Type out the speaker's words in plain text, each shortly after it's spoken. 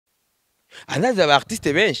anaza aba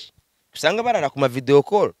artiste benshi usanga barara ku ma video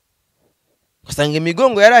call usanga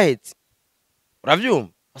imigongo yarahetse uravyumva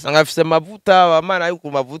usanga afise amavuta abamana yo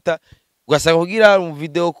ku mavuta ugasanga kugira mu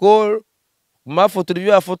video call mafoto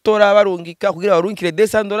rivyo afotora barungika kugira barunkire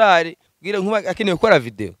 $200 kugira nkuba akeneye gukora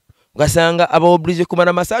video ugasanga aba oblige kumara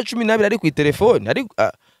amasaha 12 ari ku telefone ari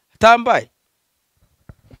atambaye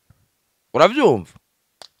uravyumva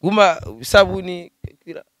guma isabuni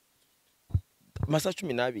amasaha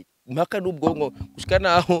 12 mpaka n'ubwongo gushika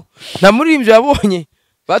naho na muri ivyo yabonye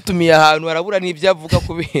batumiye ahantu arabura n'ivyo avuga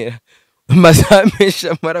kubera amasaha menshi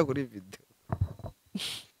amara kuri video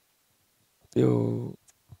yo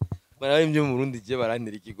barabe ibyo mu Burundi je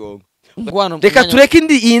barandira ikigongo reka tureke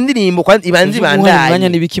iyi ndirimbo kwanza ibanzi bandanye mwanya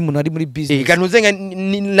nibiki umuntu ari muri business kanuze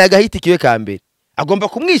nagahita kiwe kambere agomba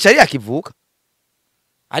kumwica ari akivuka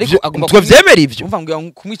ariko agomba kuvyemera ivyo umva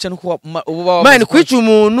ngo kumwica nuko ubu mane kwica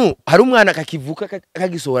umuntu hari umwana akakivuka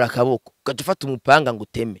akagisohora akaboko gatufata umupanga ngo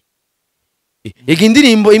uteme ega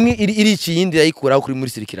indirimbo imwe iri ikindi yayikuraho kuri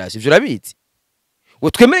muri circulation ivyo urabizi ngo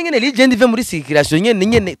twemere ngene Légende ive muri circulation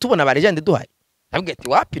nyene tubona ba Légende duhari abwiye ati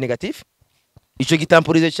wapi negative ico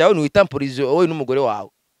gitamporize cyawe ni witamporize wowe n'umugore wawe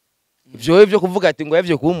ivyo byo kuvuga ati ngo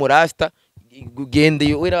yavyo kuba umurasta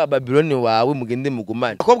ugende we na Babylone wawe mugende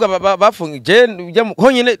mugumane akobwa bafungije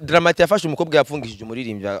honyene Dramati yafashe umukobwa yafungishije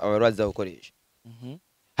umuririmbyi abaruza gukoresha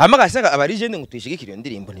hama gasanga aba Légende ngo tuyishigikira iyo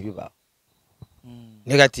ndirimbo ntibibaho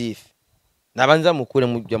negative nabanza mukure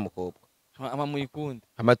mu bya mukobwa ama muyikunde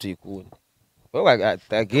ama tuyikunde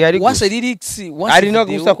ari once lyrics once ari no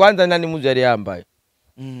gusa kwanza nani muzi yari yambaye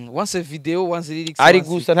once video once lyrics ari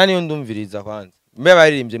gusa nta niyo ndumviriza kwanza mbe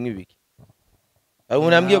baririmbye mwibiki ari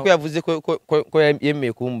unambwiye ko yavuze ko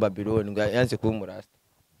yemeye ku Babylone ngo yanze ku murasta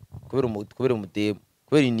kubera umudemo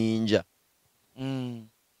kubera ninja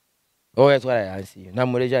oya twara yansi nta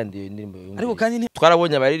muri Légende indirimbo ariko kandi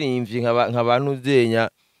twarabonye abaririmbyi nk'abantu zenya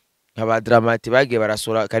nk'aba Dramati bagiye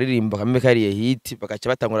barasura karirimbo kamwe kariye hit bakaca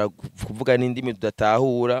batangura kuvuga n'indimi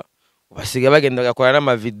tudatahura basiga bagenda bagakora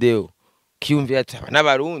n'ama video kiyumvira ati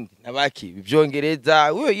n'abarundi nabaki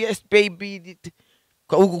ibyongereza yes baby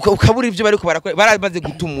ukabura ivyo bariko barakora baramaze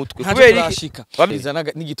gutuma umutwe kubera iki bizana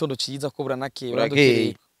n'igitondo ciza ko buranake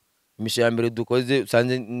uradukeye imisho ya mbere dukoze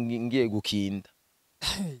usanze ngiye gukinda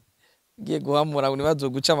ngiye guhamura unibazo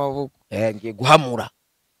guca amaboko ngiye guhamura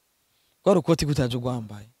kwa rukoti gutaje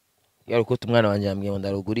gwambaye yarukota umwana wanje yambwiye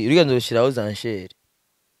ndaruguri uriganzo rushiraho zanshere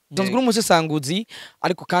Donzguru umusesanguzi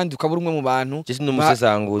ariko kandi ukabura umwe mu bantu Jesi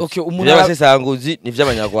n'umusesanguzi okay umuntu abasesanguzi ni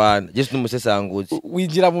vy'abanyarwanda Jesi n'umusesanguzi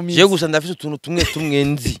winjira mu mizi je gusa ndafise utuntu tumwe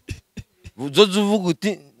nzi uzoza uvuga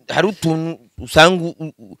uti hari utuntu usanga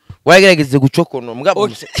wagerageze gucokono mugabo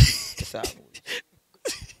umusesanguzi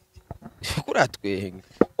kuratwenga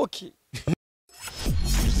okay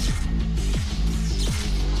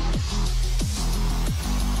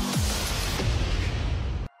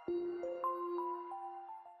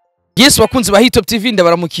Yes wakunzi ba Hitop TV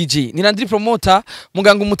ndabaramukije Nirandiri promoter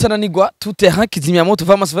muganga umutananirwa tute hakizimya moto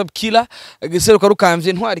famous web killer giseruka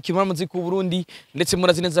rukamvye ntwari kimara muziki ku Burundi ndetse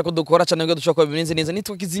murazi neza ko dukora cyane ngo dushaka bimenze neza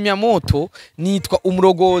nitwa kizimya moto nitwa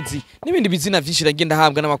umurogozi nibindi bizina vyinshi ragenda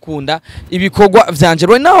habwa n'abakunda ibikorwa vyanje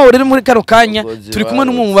rero naho rero muri karo kanya turi kumwe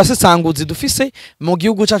n'umwe mu basesanguzi dufise mu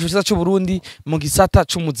gihugu cyacu cyiza cy'u Burundi mu gisata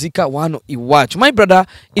c'umuzika wano iwacu my brother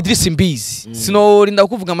SIMBIZI sinorinda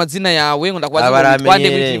kuvuga amazina yawe ngo ndakwaza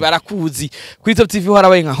twande kuzi kuri Top TV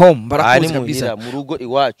harabaye nka home barakuzi kabisa mu rugo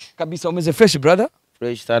iwacu kabisa umeze fresh brother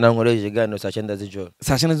fresh sana nkoreje gano saa 9 z'ijoro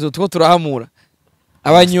saa 9 z'ijoro tuko turahamura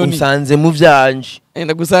abanyoni usanze mu vyanje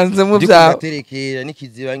ndagusanze mu vyawe ndaterekera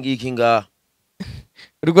nikiziba ngiki ngaha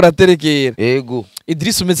uriko raterekera yego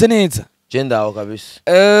Idris umeze neza Jendaho kabisa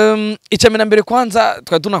icamena mbere kwanza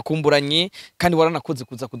twa tunakumburanye kandi waranakoze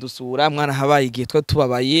kuza kudusura mwana habaye igihe twa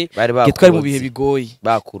tubabaye igihe twari mu bihe bigoye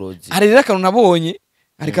bakuroze hari rero akantu nabonye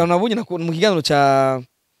hari kantu nabonye mu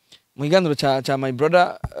kiganiro cha my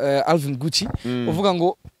brother Alvin Gucci uvuga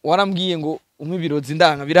ngo warambwiye ngo umwibirozi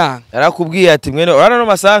ndanga biranga narakubwiye ati mwene urana no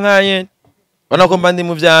masankanye banakomba ndi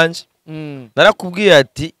mu vyanje narakubwiye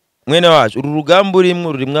ati mwene wacu uru rugamba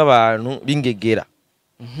urimwe rurimwe abantu bingegera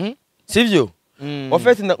sivyo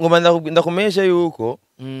ofete ngoma ndakomesha yuko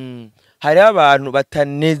hari abantu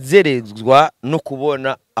batanezerezwa no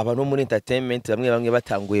kubona abantu muri entertainment bamwe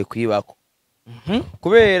batanguye kwibako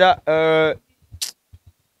kubera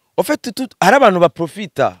ofete hari abantu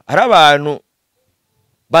baprofita hari abantu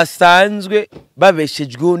basanzwe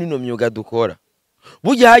babeshejweho nino myuga dukora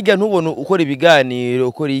burya hajya ntubona ukora ibiganiro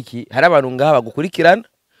ukora iki hari abantu ngaha bagukurikirana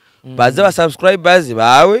baza ba subscribers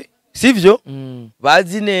bawe sivyo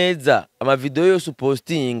bazi neza ama video yose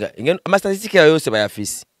postinga ama statistique yose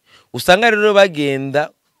bayafise usanga rero bagenda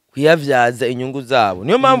kuyavyaza inyungu zabo.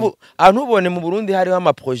 Niyo mpamvu abantu ubone mu Burundi hariho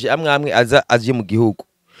ama projet amwe aje mu gihugu.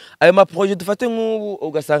 Ayo ma projet dufate nk'ubu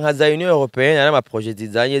ugasanga za Union Européenne ari ama projet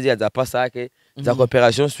zizanye za PASAC za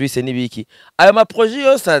coopération suisse n'ibiki. Ayo ma projet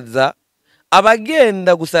yose aza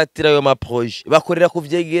abagenda gusatira ayo ma projet bakorera ku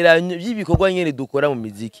vyegeranyo by'ibikorwa nyene dukora mu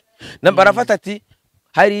muziki. Barafata ati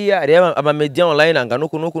hariya ama media online angana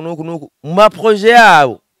nuku mu ma projet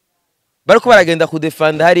yabo bariko baragenda ku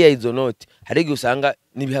defend hariya izo note. Hari igihe usanga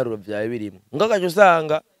n'ibiharuro byawe birimo ngagaje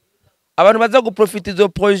usanga abantu baza guprofita izo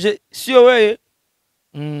projet siyo weye.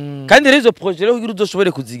 Kandi rezo projet rero kugira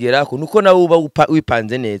uzoshobore kuzigerako nuko nawe uba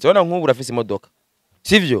wipanze neza. Wana nk'ubu urafise imodoka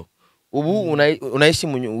sivyo, ubu unayishi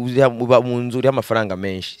mu nzu uri amafaranga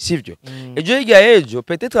menshi sivyo. Ejo hirya ejo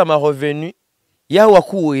peut-être ama revenu yaho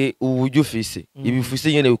wakuye uburyo ufise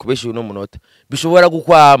ibifise nyene bikubeshe no munota bishobora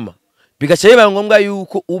gukwama bigaca biba ngombwa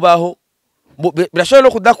yuko ubaho. Birashobora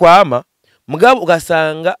no kudakwama mugabo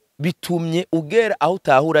ugasanga bitumye ugera aho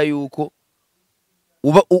utahura yuko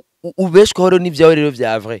uba ubeshwaho rero n'ivyawe rero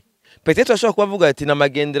vya vrai. Peut-être ashobora kubavuga ati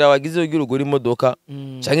namagendera wagize kugira ugura imodoka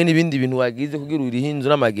canke n'ibindi bintu wagize kugira uri hinzu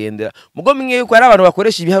n'amagendera mugo mwe yuko ari abantu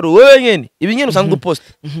bakoresha ibiharuro wewe nyene ibi nyene usanzwe post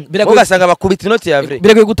ugasanga bakubita inoti ya vrai.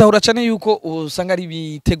 Biragoye gutahura cyane yuko usanga ari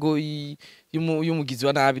ibitego y'umugizi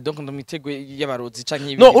wa nabi donc ndo mitego y'abarozi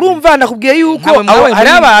canke no urumva nakubwiye yuko ari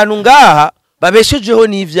abantu ngaha babeshejeho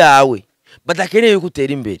n'ivyawe badakeneye yuko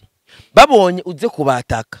utera imbere babonye uze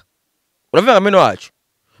kubataka uravuga ngameno wacu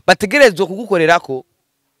bategerezwa kugukorerako.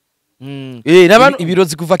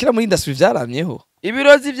 Ibirozi kuva kira muri industry vyaramyeho.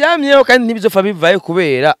 Ibirozi vyamyeho kandi ntibizopfa bivaye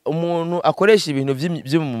kubera umuntu akoresha ibintu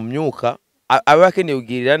byo mu myuka aba akeneye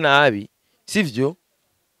kugirira nabi sivyo.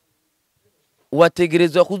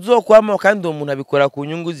 Wategerezwa kuzokwama kandi umuntu abikora ku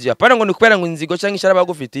nyungu ziya pana ngo ni kubera ngo inzigo canke ishara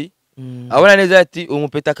bagufiti. Abona neza ati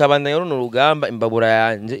umupeta kabandanya runo rugamba imbabura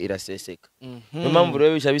yanje iraseseka. Niyo mpamvu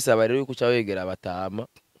rero bisha bisaba rero yuko wegera batama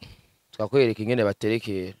twakwereka ingene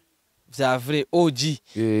baterekera vya vrai OG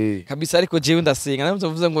kabisa. Ariko jewe ndasenga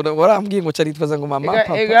navuze ngo warambwiye ngo cari twaza ngo mama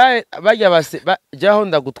papa bajya base jaho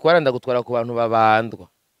ndagutwara ku bantu babandwa.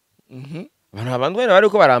 Abantu babandwa bari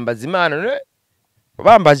ko barambaza Imana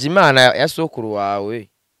bambaje Imana ya sokuru wawe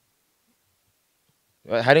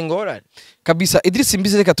hari ngorane kabisa.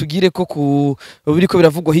 SIMBIZI reka tugire ko ku biriko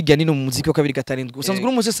biravugwa hirya nino mu muziki wa 2 usanzwe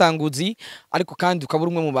uri umusesanguzi ariko kandi ukaba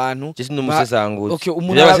umwe mu bantu. Jesi n'umusesanguzi. Okay,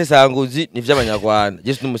 y'abasesanguzi ni vy'abanyarwanda.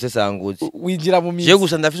 Jesi n'umusesanguzi winjira mu mizi. Je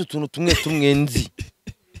gusa ndafise utuntu tumwe nzi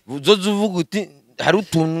uzoza uvuga uti hari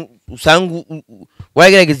utuntu usanga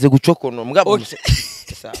wagerageze gucokono mugabo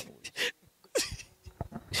umusesanguzi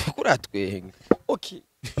kuratwenga. Okay,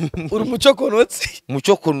 uri umucokonozi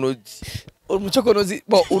umucokonozi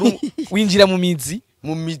bo winjira mu mizi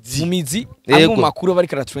abo makuru bari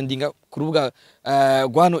kara trendinga ku rubuga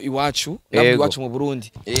gwano iwacu mu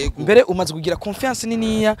Burundi. Mbere umaze kugira confiance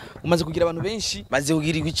niniya, umaze kugira abantu benshi, maze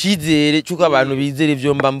kugira ikizere cyuko abantu bizere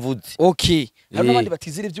ivyo mba mvuze. Okay, hari n'abandi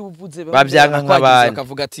batizere ivyo uvuze babyanka nk'abandi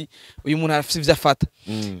bakavuga ati uyu muntu arafite ivyo afata.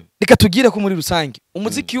 Reka tugire ko muri rusange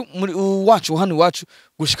umuziki wacu hano iwacu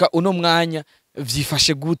gushika uno mwanya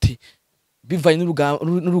vyifashe gute bivanye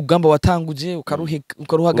n'urugamba watanguje ukaruhagarika.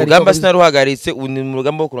 Urugamba sinaruhagaritse ni mu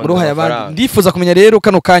rugamba wo kurondera. Ndifuza kumenya rero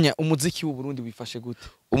kano kanya umuziki w'u Burundi wifashe gute?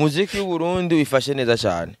 Umuziki w'u Burundi wifashe neza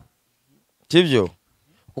cyane sivyo.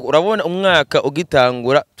 Urabona umwaka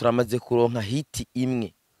ugitangura turamaze kuronka hit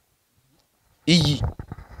imwe iyi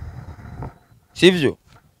sivyo.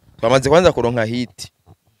 Twamaze kwanza kuronka hit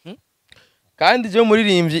kandi je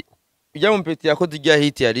muririmbyi ujya mu peti yakoze ijya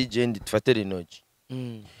hit ya Légende tufate rinoji.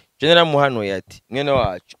 General muhano yati mwene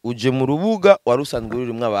wacu uje mu rubuga warusanzwe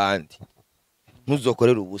rurimwe abandi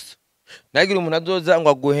ntuzokorera ubusa. Nagira umuntu azoza ngo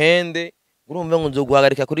aguhende urumva ngo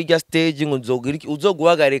nzoguhagarika kuri ijya stage ngo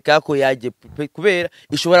uzoguhagarika ko yaje kubera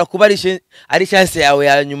ishobora kuba ari chance yawe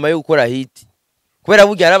ya nyuma yo gukora hit. Kubera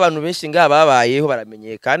burya ari abantu benshi ngaha babayeho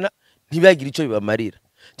baramenyekana ntibagira ico bibamarira.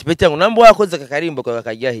 Tipete ngo nambo wakoze akakarimbo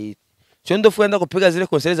kakajya hit. Cyo ndofunda kupiga zile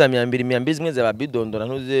concert za 200 zimwe za Bidondo na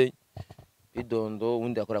ntuze Bidondo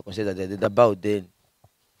undi akora concert za Bauden.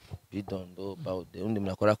 Bidondo Bauden undi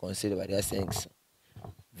mnakora concert bari ya 500.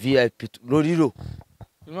 VIP Lolilo.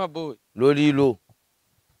 My boy. Lolilo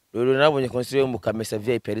nabonye concert yo mu Kamesa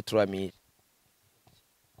VIP ari 3000.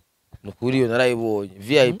 Nukuri yo narayibonye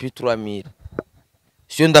VIP 3000.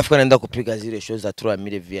 Sio ndafuka nenda kupiga zile show za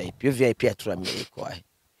 3000 VIP. Yo VIP ya 3000 kwa.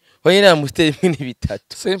 Hoye na musteri mini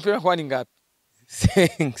bitatu. Sempre kwani ngapi?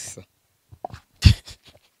 500.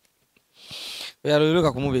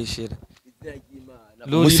 Yaruluka kumubeshera.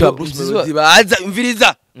 Umusi wa Bruce Melody baza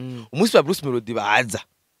imviriza. Umusi wa Bruce Melody baza.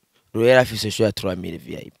 Ro yari afise show ya 3000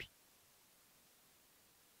 VIP.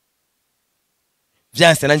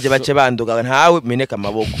 vyanse nanje bace bandoga ntawe meneka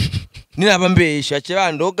amaboko ninaba mbesha bace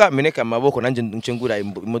bandoga meneka amaboko nanje nce ngura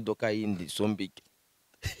imodoka yindi sombike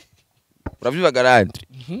uravyuba garantri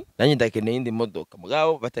nanje ndakeneye indi modoka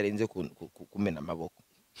mugabo batarenze kumena amaboko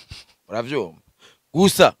uravyumva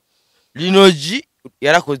gusa Linoji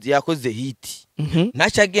yakoze hit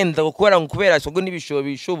ntaca agenda gukora kubera sogo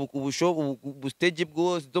n'ibishobisho ubusho stage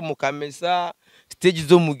bwose zo mu Kamesa stage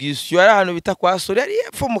zo mu Gisyo ari ahantu bita kwa Sori ari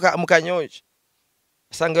epfo mu Kanyosha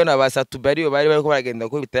asanga yo nabasatu bari bariko baragenda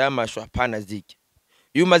ko bitaya amasho apana zike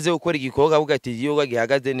iyo umaze gukora igikorwa uvuga ati iyo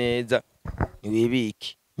gihagaze neza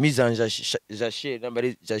niwibike mizanja jasheri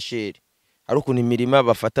nambari jasheri ari ukuntu imirima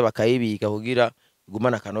bafata bakayibika kugira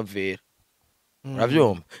igumana kanovera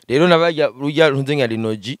uravyumva rero nabajya rujya runze nka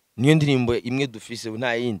Linoji niyo ndirimbo imwe dufise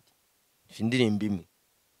nta yindi indirimbo imwe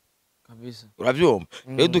kabisa uravyumva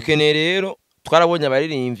rero dukeneye rero twarabonye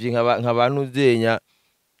abaririmbyi nk'abantu zenya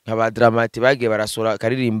nk'aba dramati bagiye barasora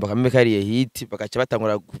karirimbo kamwe kariye hit bakaca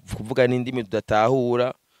batangura kuvuga n'indimi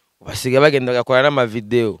tudatahura basiga bagenda bagakora n'ama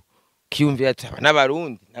video kiyumvira ati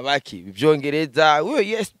n'abarundi nabaki ibyongereza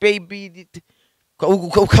yes baby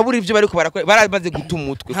ukabura ivyo bariko barakora baramaze guta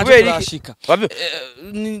umutwe kubera iki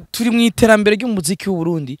turi mu iterambere ry'umuziki w'u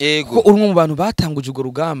Burundi ko urumwe mu bantu batanguje ugo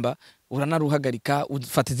rugamba uranaruhagarika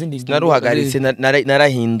ufata izindi naruhagaritse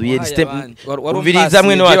narahinduye system umviriza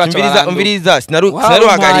amwe no umviriza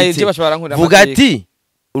sinaruhagaritse vuga ati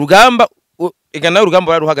urugamba egana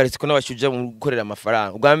urugamba baruhagaritse ko nabashuje mu gukorera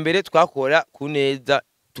amafaranga ubwa mbere twakora kuneza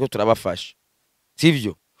tuko turabafasha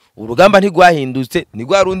sivyo urugamba ntigwahindutse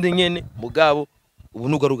nigwarundi nyene mugabo ubu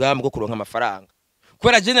nugo rugamba ko kuronka amafaranga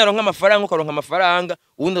kubera general nk'amafaranga ukaronka amafaranga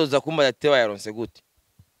ubundi uza kumba yatewa yaronse gute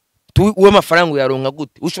uwe amafaranga uyaronka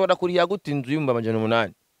gute ushobora kuriya gute inzu y'umba 800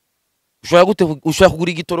 ushobora gute ushobora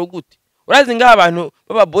kugura igitoro gute urazi ngaha abantu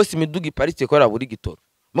baba boss imiduga iparitse ko arabura igitoro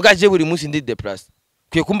mugaje buri munsi ndi deplace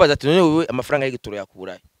kwiye kumbaza ati none wewe amafaranga y'igitoro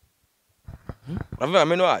yakuburaye uravuga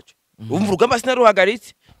ameno wacu umva urugamba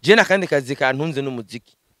sinaruhagaritse je nakandi kazi kantunze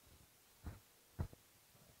n'umuziki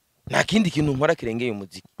nta kindi kintu nkora kirengeye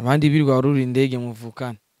umuziki abandi birirwa waruri indege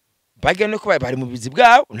muvukana bagiye no kuba bari mu bizi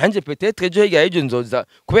bwabo nanje peut-être ejo hirya y'ejo nzoza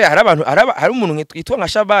kubera hari umuntu twitwa nka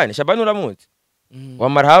Shabani uramuzi wa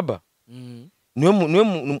Marhaba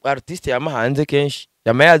niwe artiste yama hanze kenshi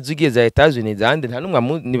yama yazugiye za Etats-Unis zande nta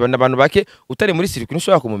numwe ni abantu bake utari muri circuit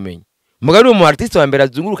ushobora kumumenya mugari uwo mu artiste wa mbere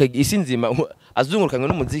azunguruka isi nzima azungurukanywe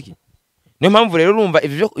n'umuziki niyo mpamvu rero urumva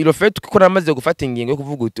ivyo ilo fait ko namaze gufata ingingo yo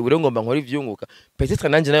kuvuga uti ure ngomba nkora ivyunguka peut-être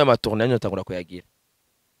nanje nayo matourne yanyu tangura kuyagira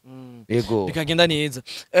yego bikagenda neza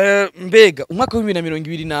mbega umwaka wa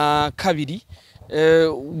 2022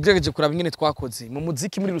 ugereje kuraba ingene twakoze mu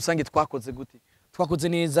muziki muri rusange twakoze gute twakoze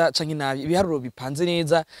neza canke nabi ibiharuro bipanze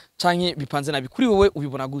neza canke bipanze nabi kuri wowe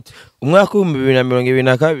ubibona gute umwaka wa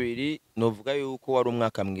 2022 novuga yuko wari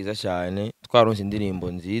umwaka mwiza cyane twaronse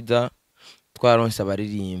indirimbo nziza twaronse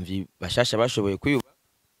abaririmbyi bashasha bashoboye kwiyuba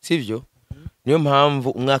sivyo niyo mpamvu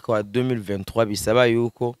umwaka wa 2023 bisaba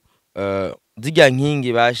yuko zijya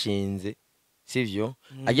nkingi bashinze sivyo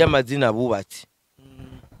ajya amazina bubatse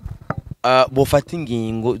bofata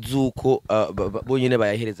ingingo zuko bonyene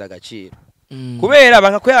bayahereza agaciro kubera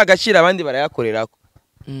bankakoya agaciro abandi barayakorerako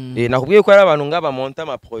nakubwiye ko ari abantu ngaba monta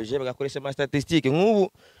ama projet bagakoresha ama statistique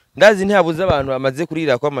nk'ubu ndazi ntihabuze abantu bamaze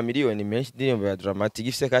kurira kwa amamiliyoni menshi ndirimbo ya dramatique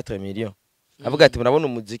ifise 4 millions avuga ati murabona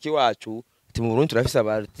umuziki wacu ati mu Burundi turafise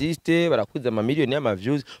aba artiste barakuza amamiliyoni y'ama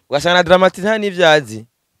views ugasanga na dramatique nta n'ivyazi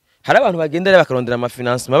hari abantu bagenda bakarondera ama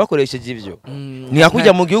financement bakoresheje ivyo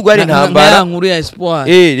ntiyakujya mu gihugu hari intambara nkuru ya espoir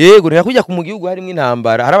yego ntiyakujya mu gihugu harimo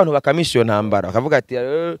intambara hari abantu bakamisha intambara bakavuga ati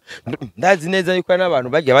ndazi neza yuko n'abantu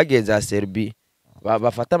bagiye bageza Serbia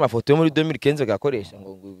bafata amafoto yo muri 2015 gakoresha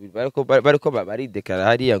ngo bariko bari deklara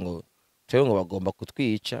hariya ngo cyo ngo bagomba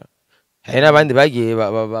kutwica hari n'abandi bagiye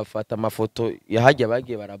bafata amafoto yahajya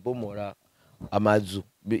bagiye barabomora amazu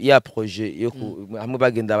ya projet yo hamwe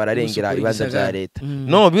bagenda bararengera ibanza bya leta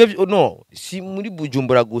no si muri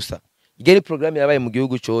Bujumbura gusa igere programme yabaye mu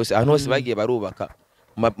gihugu cyose ahantu hose bagiye barubaka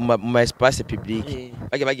ma espace public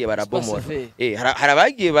bagiye barabomora hari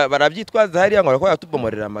abagiye barabyitwaza hariya ngo barakora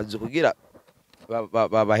tubomorera amazu kugira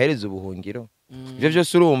bahereza ubuhungiro ivyo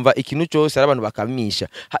byose urumva ikintu cyose ari abantu bakamisha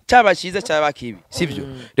cyaba cyiza cyaba kibi sivyo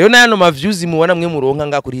rero nano ma views mubona mwe muronka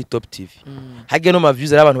nga kuri Top TV hage no ma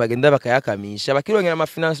views ari abantu bagenda bakayakamisha bakirongera ama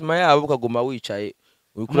financement yabo ukaguma wicaye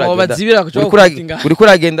uri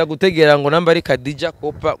kuragenda gutegera ngo namba ari Kadija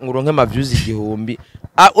Kopa nguronke ama views igihumbi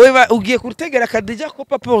wewe ugiye kutegera Kadija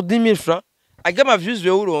Kopa pour 10000 francs aga ma views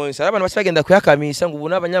we uronse ari abantu bashagenda kuyakamisha ngo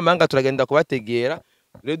ubuna abanyamahanga turagenda kubategera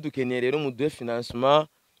rero dukeneye rero mu financement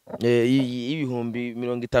y'ibihumbi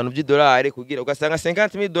 $50 kugira ugasanga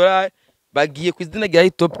 $50,000 bagiye ku izina rya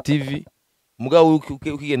Top TV mugabo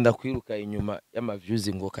ukigenda kwiruka inyuma y'ama views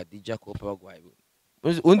ngo Khadija Kopa bagwaye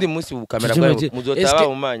undi munsi bukamera bwa muzotaba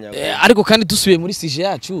umanya ariko kandi dusubiye muri sije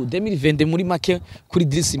yacu 2020 muri make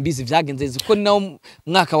kuri SIMBIZI vyagenze uko nawo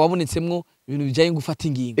mwaka wabonetsemwo ibintu bijanye gufata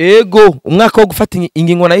ingingo ego umwaka wo gufata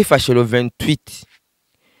ingingo nayifashe le 28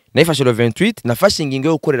 nayifashe le 28 nafashe ingingo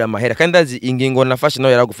yo gukorera amahera kandi ndazi ingingo nafashe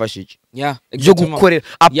nayo yaragufashije yo gukorera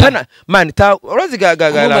apana man ta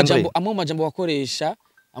urazigagaga amwe majambo wakoresha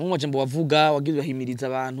amwe majambo wavuga wagize himiriza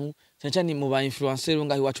abantu cyane mu ba influencer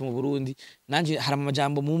ngaho iwacu mu Burundi nanje hari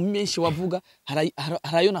amajambo mu menshi wavuga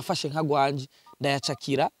harayo nafashe nkagwanje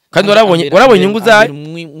ndayacakira kandi warabonye inyungu zayo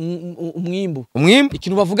umwimbu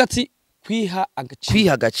ikintu bavuga ati kwiha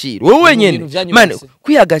agaciro wowe wenyene man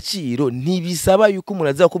kwiha agaciro ntibisaba yuko umuntu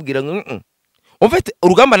azakubwira ngo umfite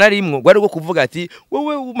urugamba narimwo gwari rwo kuvuga ati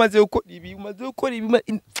wowe umaze gukora ibi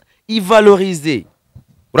ivaloriser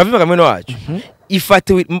uraviva kameno wacu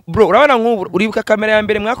ifate bro urabona nk'ubu uribuka kamera ya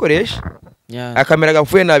mbere mwakoresha akamera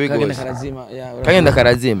gapfuye nabi gose kagenda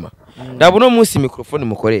karazima ndabona umunsi microphone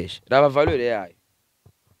mukoresha raba valeur yayo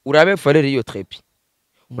urabe valeur iyo trepi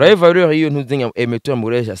urabe valeur iyo ntuzinya emetteur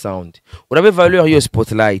mukoresha sound urabe valeur iyo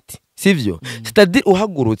spotlight sivyo c'est-à-dire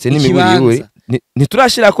uhagurutse n'imiburi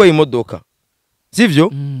ntiturashira ko imodoka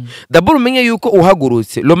sivyo d'abord umenye yuko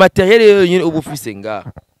uhagurutse lo matériel yo ubufise nga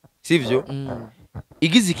sivyo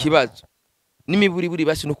igize ikibazo n'imiburi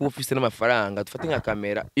basi no kubufise n'amafaranga dufate nka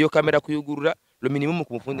kamera iyo kamera kuyugurura lo minimum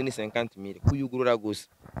ku mufundi ni 50,000 kuyugurura gusa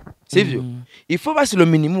sivyo ifo basi lo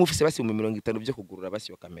minimum ufise basi mu 50 byo kugurura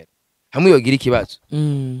basi yo kamera hamwe yogira ikibazo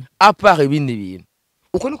a part ibindi bintu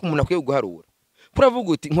uko ni kumuntu akwiye guharura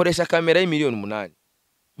puravuga uti nkoresha kamera y' miliyoni 8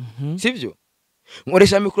 sivyo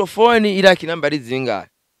nkoresha microphone iraki nambari zingahe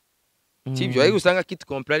sivyo ayi usanga kit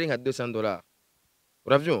complet nka $200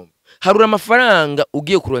 uravyumva harura amafaranga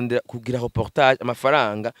ugiye kurondera kugira reportage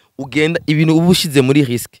amafaranga ugenda ibintu ubushize muri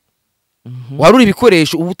risk warura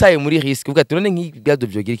ibikoresho ubutaye muri risk uvuga ati none nk'igado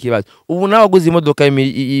byogira ikibazo ubu nawe aguze imodoka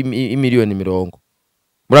y'imiliyoni 100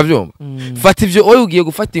 muravyumva fata ivyo oyo ugiye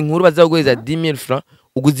gufata inkuru bazagweza 10,000 francs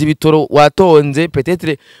uguze ibitoro watonze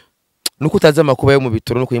peut-être nuko utaza makuba yo mu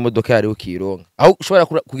bitoro nuko imodoka yari ukironka aho ushobora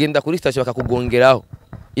kugenda kuri station bakakugongeraho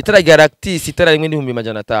itara Galactis itara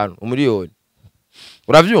 1,500 umiliyoni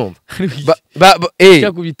uravyumva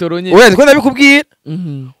wewe ko ndabikubwira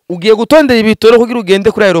ugiye gutondera ibitoro kugira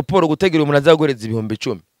ugende kuri aeroport gutegera umuntu azagoreza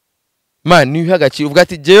 10,000 man niho agaciro uvuga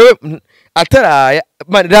ati jewe ataraya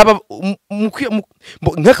man raba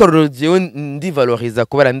nkakaroro jewe ndi valoriza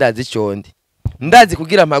kubara ndazi cyondi ndazi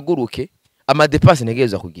kugira amaguruke ama dépense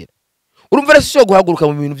negeza kugira urumva rero cyo guhaguruka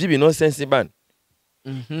mu bintu by'ibino sense ban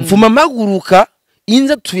mfuma maguruka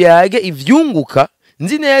inza tuyage ivyunguka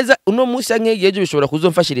nzi neza uno musi nk'igihe bishobora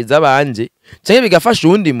kuzomfashiriza abanje cyangwa bigafasha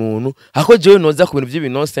undi muntu hako jewe noza ku bintu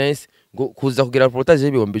by'ibino sense ngo kuza kugira reportage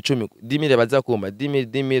y'ibihumbi 10 10,000 bazakuma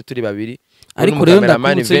 10,000 turi babiri ariko rero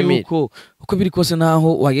ndakubutse yuko uko biri kose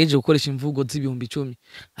naho wageje gukoresha imvugo z'ibihumbi 10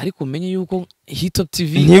 ariko umenye yuko Top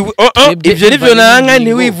TV ivyo nivyo nanga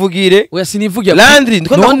ntiwivugire oya sinivugira Landry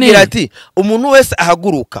ndiko ndakubwira ati umuntu wese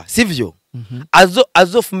ahaguruka sivyo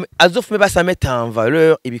azofume basameta en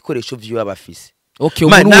valeur ibikoresho vyo abafise okay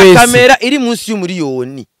umuntu wese kamera iri munsi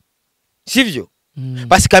y'umuriyoni sivyo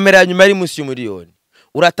basi kamera ya nyuma iri munsi y'umuriyoni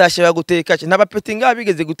uratashe baguteka n'abapeti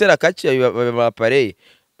ngabigeze gutera kaci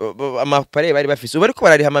amapareye bari bafise ubu ariko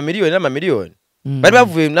barariha amamiliyoni n'amamiliyoni bari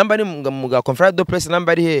bavuye namba ni mu ga conference de presse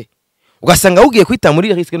namba ari he ugasanga ugiye kwita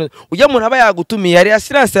muri risque ujya umuntu aba yagutumiye ari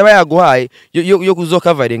assurance aba yaguhaye yo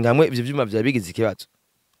kuzokavaringa hamwe ivyo byuma bya bigize ikibazo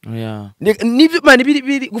nivyo mani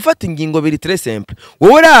biri gufata ingingo biri très simple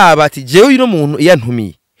wowe raba ati jewe uno muntu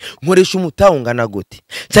yantumiye nkoresha umutaho ngana gute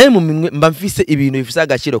cyane mu minwe mba mfise ibintu bifise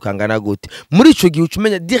agaciro kangana gute muri ico gihe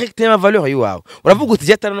ucumenya directement valeur yawe uravuga uti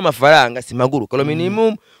jatana n'amafaranga simaguruka lo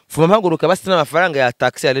minimum fuma maguruka basi n'amafaranga ya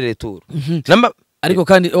taxi ya retour namba ariko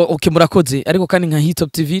kandi okay murakoze ariko kandi nka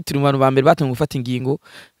Top TV turi mu bantu ba mbere batangiye gufata ingingo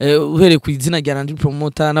uhereye ku izina rya Landry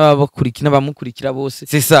promoter n'ababakurikira n'abamukurikira bose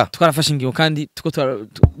c'est ça twarafashe ingingo kandi tuko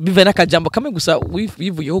bive n'akajambo kamwe gusa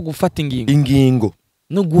wivuyeho gufata ingingo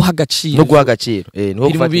no guha agaciro no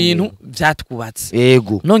gufata ibintu byatwubatse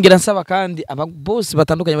yego nongera nsaba kandi aba boss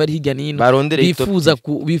batandukanye bari hirya nino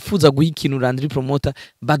bifuza guha ikintu Landry promoter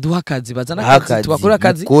baduha akazi bazana akazi twakora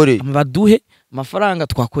akazi baduhe amafaranga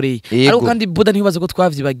twakoreye ariko kandi boda ntibaze ko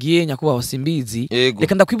twavyibagiye nyakubahwa Simbizi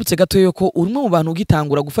reka ndakwibutse gato yuko urumwe mu bantu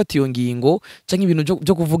ugitangura gufata iyo ngingo canke ibintu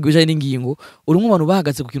byo kuvuga bijanye n'ingingo urumwe mu bantu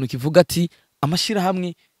bahagaze ku kintu kivuga ati amashira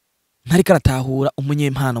hamwe ntari karatahura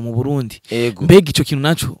umunyempano mu Burundi mbega ico kintu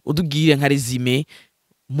naco udubwire nka resume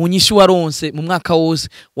mu nyishu waronse mu mwaka wose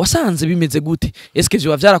wasanze bimeze gute eske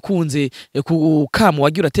byo byarakunze ku kamo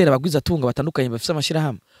wagira uratera abagwiza tunga batandukanye bafite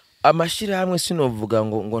amashirahamwe sinovuga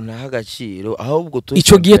ngo ntaha agaciro ahubwo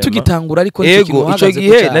ico gihe tugitangura ariko ico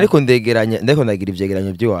gihe nariko ndagira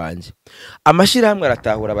ivyegeranyo by'iwanje amashirahamwe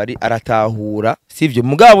aratahura sivyo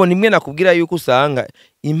mugabo nimwe nakubwira yuko usanga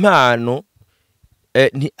impano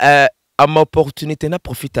ama opportunité na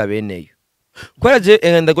profita beneyo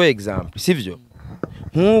kwaraje ndago example sivyo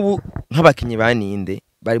nk'ubu nk'abakinyi baninde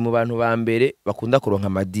bari mu bantu ba mbere bakunda kuronka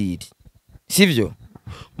amadiri sivyo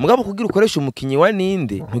mugabo kugira ukoresha umukinyi wa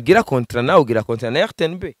ninde ntugira contrat nawe ugira contrat na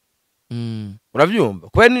RTNB uravyumva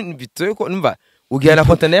kubera bitoye ko numva ugira na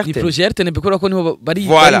contrat na RTNB ni projet RTNB ko ko niho bari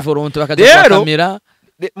volonté bakaja kamera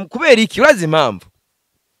kubera iki urazi impamvu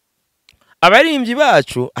abarimvyi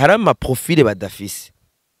bacu hari ama profile badafise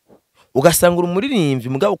ugasanga umuririmbyi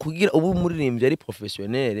mugabo kugira ubu umuririmbyi ari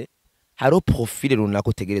professionnel haro profile runaka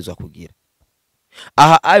utegerezwa kugira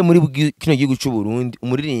aha ari muri kino gihugu cy'u Burundi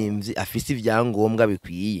umuririmbyi afise ivyangombwa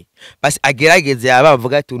bikwiye basi agerageze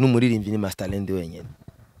yabavuga ati n'umuririmbyi ni masterland wenyene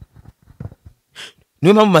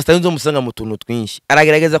niyo mpamvu masterland zo musanga mu tuntu twinshi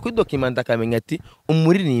aragerageza kwidocumenta akamenya ati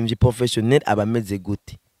umuririmbyi professionnel abameze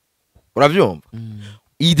gute uravyumva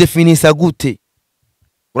idefinisa gute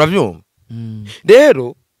uravyumva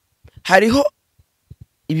rero hariho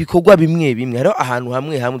ibikorwa bimwe hariho ahantu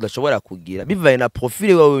hamwe udashobora kugira bivaye na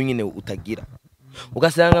profile wawe wenyine utagira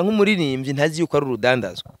ugasanga nk'umuririmbyi ntazi yuko ari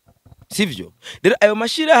urudandazwa sivyo rero ayo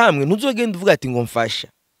mashira hamwe ntuzogenda uvuga ati ngo mfasha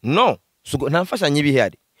no nta mfashanyo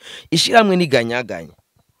ibihari ishira hamwe niganyaganya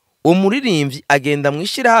umuririmbyi agenda mu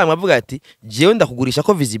ishira hamwe avuga ati jewe ndakugurisha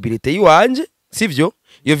ko visibility yiwanje sivyo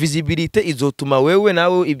iyo visibility izotuma wewe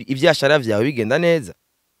nawe ivyashara vyawe bigenda neza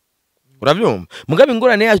uravyumva mugabe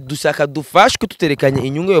ingorane ya dushaka dufashwe tuterekanye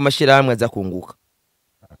inyungu yo mashira hamwe aza kunguka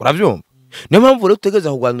uravyumva niyo mpamvu rero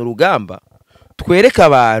tutegeza kugwana urugamba twereka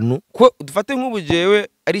abantu ko dufate nk'ubujewe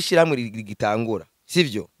ari shiramwe rigitangura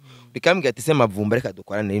sivyo bikambye ati se mavumba reka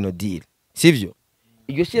dukorane ino deal sivyo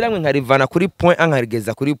iryo shiramwe nkarivana kuri point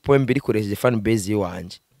ankarigeza kuri point mbiri koresheje fan base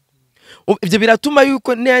yiwanje ivyo biratuma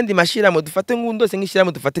yuko n'andi mashiramwe dufate nk'undose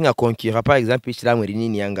nk'ishiramwe dufate nka concurrent par exemple ishiramwe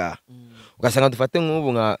rinini yanga ugasanga dufate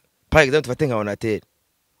nk'ubu nka par exemple dufate nka Onatel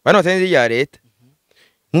bana batende ya leta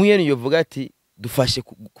nk'uyene yovuga ati dufashe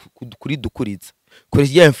kuri dukuriza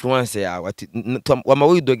kuri ya influence yawe ati wama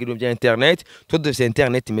widogera bya internet to dufise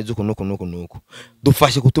internet imeze uko nuko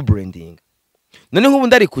dufashe kutu branding none nk'ubu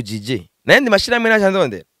ndari kujije nandi mashirame naje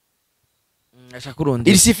ndondera ashakurondera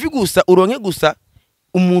irisifi gusa uronke gusa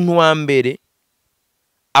umuntu wa mbere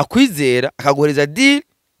akwizera akagohereza deal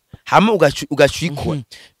hama ugacikwa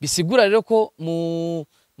bisigura rero ko mu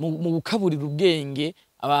bukaburira ubwenge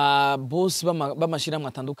aba boss b'amashiramwe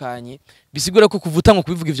atandukanye bisigura ko kuvuta ngo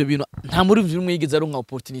kubivuga ivyo bintu nta muri ivyo umwe yigeze aronka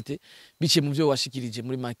opportunité biciye mu byo washikirije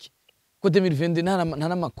muri make ko 2020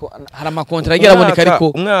 hari amakontra agira aboneka ariko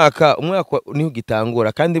umwaka niho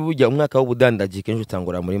gitangura kandi burya umwaka w'ubudandaji kenje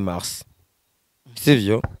utangura muri mars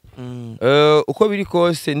sivyo uko biri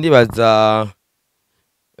kose ndibaza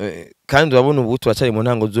kandi urabona ubu turacari mu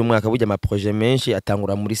ntango z'umwaka burya ama projet menshi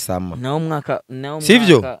atangura muri sama nawo mwaka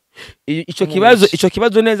sivyo ico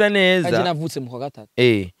kibazo neza aje navutse mu kwa gatatu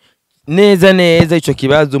neza ico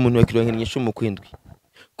kibazo umuntu yakironkenya mu kwindwi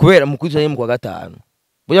kubera mu kwindwi mu kwa gatanu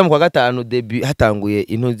burya mu kwa gatanu debut hatanguye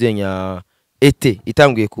intuzenya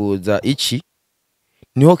itanguye kuza iki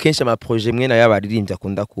niho kenshi ama projet mwe na yabaririmbye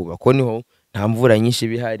akunda kuba ko niho nta mvura nyinshi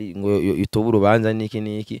bihari ngo itoba urubanza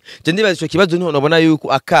niki je ndibaza ico kibazo niho nabona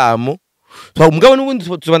yuko akamo mugabo n'ubundi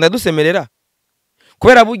tubanda dusemerera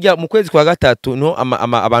kubera burya mu kwezi kwa gatatu niho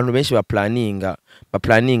abantu benshi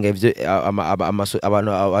baplaninga ivyo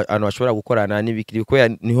abantu bashobora gukorana n'ibikiri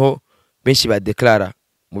kubera niho benshi badeklara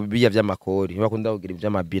mu biya vy'amakori bakunda kugira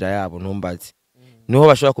ivy'amabira yabo ntumbazi niho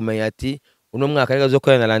bashobora kumenya ati uno mwaka reka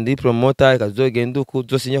zokorana na Landi promoter kazogenda uko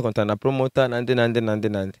zosinya contrat na promoter nande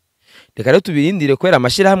reka rero tubirindire kwera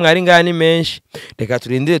amashira hamwe ari ngani menshi reka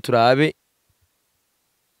turindire turabe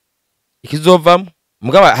ikizovamo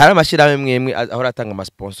mugaba hari amashira hamwe ahora atanga ama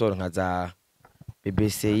sponsor nka za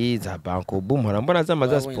BBC za Banco Boom harambona za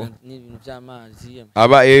maza sponsor ni ibintu by'amazi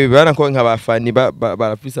aba bana ko nk'abafani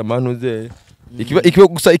barafise amantuze ikiba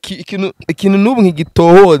gusa ikintu n'ubu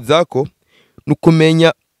nk'igitohoza ko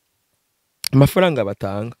nukumenya amafaranga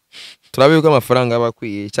batanga turabe yuko amafaranga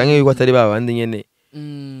bakwiye cyangwa yuko atari babandi nyene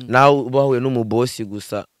nawe bahuye n'umubosi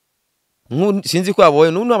gusa sinzi ko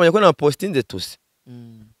aboye n'ubu nabanye ko na postinze tuse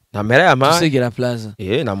ntamera ya mpaye Tusegera Plaza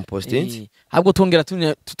namupostinze ahubwo tongera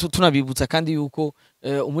tunabibutsa kandi yuko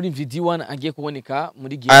umurimvyi D1 agiye kuboneka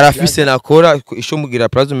muri Gira arafise nakora isho mugira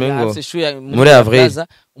Plaza umengo muri muri avril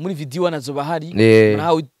umurimvyi D1 azoba hari Eh.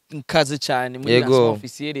 murahawe kaze cyane muri Yego. lancement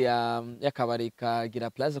officiel y'akabare ka Gira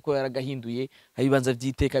Plaza ko yaragahinduye abibanza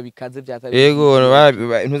vyiteka bikaze vyatari yego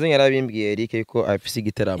intuze yarabimbwiye Eric ko afise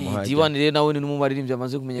igiteramo haje D1 rero nawe ni n'umumaririmbyi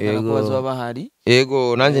amaze kumenyekana ko Yego. bazoba bahari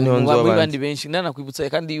yego nanje niho nzoba bandi benshi nanakwibutsa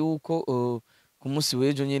kandi yuko ku munsi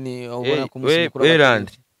w'ejo nyene ubona ku munsi mukuru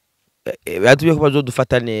Werandi batubye ko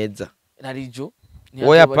bazodufata neza narijo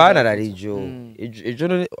oya pana narijo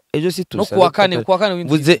ejo si no tusa kuwa kane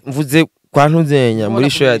mvuze kwa ntuzenya muri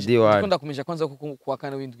show ya D1 ndikunda kumenyesha kwanza ko kuwa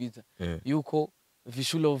kane w'indwiza yuko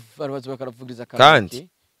Vishulov barabaza bakaravugiriza Kandi?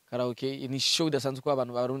 karaoke ni show idasanzwe ko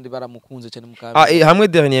abantu barundi baramukunze cyane mukamenge hamwe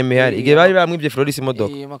dernier mehari igihe bari bamwivye Floris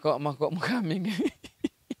imodoka mukamenge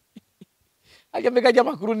agembe kajya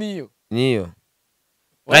makuru niyo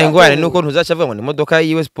ngwane nuko ntuzaca avuga ngo ni imodoka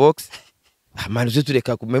yiwe Spox amana uze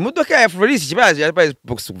tureka ku imodoka ya Floris kibazi ya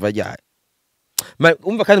Spox kuva ryaye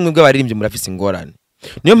umva kandi mwebwe abaririmbye murafise ingorane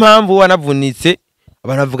niyo mpamvu wanavunitse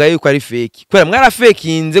abantu bavuga yuko ari fake kwera mwara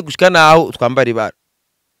fakinze gushika naho twambara ibara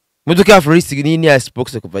imodoka ya Floris ni ya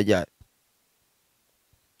Spox kuva ryaye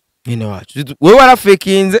nyine wacu wewe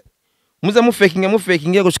warafakinze muza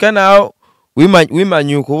mufakinge gushika naho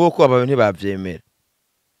wimanye ukuboko abantu ntibavyemera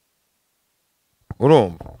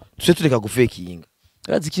urumva tuse tureka gufakinga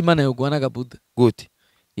urazi ko Imana yogwana gabuda gute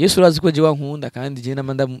Yesu urazi ko je wankunda kandi je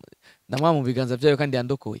ndamwa mu biganza byayo kandi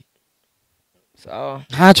yandokoye sawa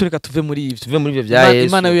ntaco reka tuve muri ivyo vya Yesu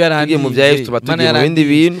Imana yo yarahandi mu vya Yesu tubatugiye mu bindi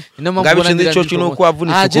bintu ngabice ndico cyo ko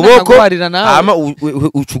wavunitse ukuboko ama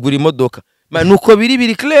ucugura imodoka nuko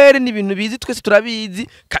biri clair ni ibintu bizi twese turabizi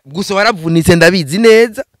gusa waravunitse ndabizi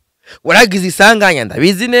neza waragize isanganya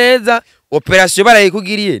ndabizi neza operation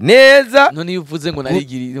barayikugiriye neza none uvuze ngo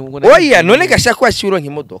narigiri oya none gasha ko ashiro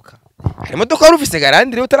nk'imodoka hari imodoka wari ufise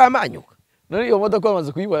garandire utaramanyuka none iyo modoka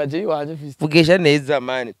bamaze kuyibona je iwanje mfise vugesha neza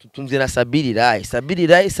mane tutunze na sabirirai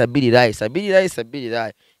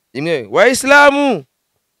imwe wa islamu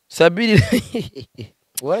sabirirai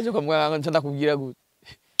waraje kwa mwana nca kubwira gute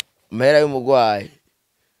mera y'umugwayi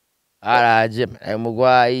araje mera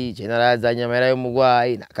y'umugwayi generazanya mera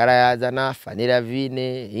y'umugwayi nakarayazana fanira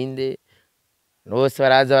vine inde nose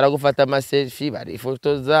baraza baragufata ama selfie bari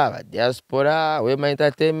fotoza ba diaspora Wema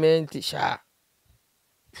Entertainment sha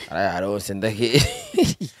arayarose ndake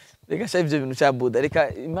reka sha ivyo bintu cya Buda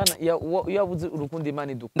reka Imana yabuze urukundo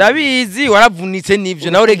Imana iduka ndabizi waravunitse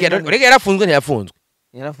nivyo nawe rega yarafunzwe ntiyafunzwe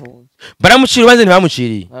yarafunzwe baramucira ubanze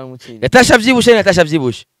ntibamuciriye yatasha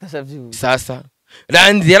vyibushe sasa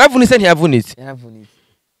Randi yaravunitse ntiyavunitse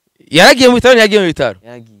yaragiye mu bitaro ntiyagiye mu bitaro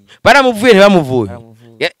baramuvuye ntibamuvuye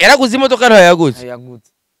yaraguze imodoka ntayo yaguze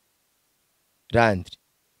Randi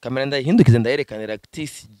kamera ndayihindukize ndayerekanira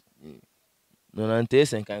actis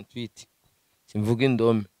 9158 simvuga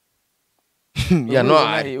indome ya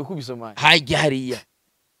noari ukubisoma hariya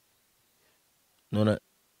nona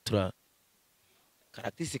tura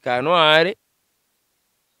caractère ka noire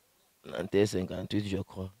 9158 je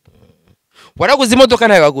crois waraguze imodoka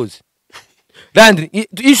ntayo waguze Landry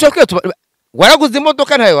ishoke waraguze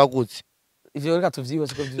imodoka ntayo waguze ivyo reka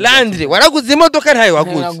tuvyibaze ko Landry waraguze imodoka ntayo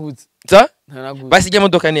waguze za basije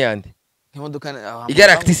imodoka ni yande imodoka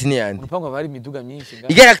igaractisi ni yande urupango bari imiduga myinshi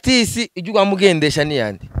igaractisi ijugwa mugendesha ni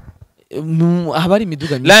yande habari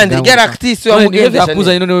imiduga myinshi Landry igaractisi wa mugendesha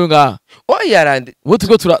yakuzanye none wewe ngaha oya Landry bo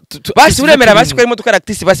tuko basi uremera basi ko imodoka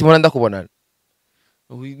igaractisi basi mpora ndakubonana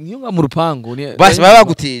niyo nga mu rupango basi baba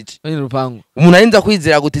bagutije ni rupango umuntu arinza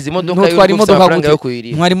kwizera gutiza imodoka twari imodoka yo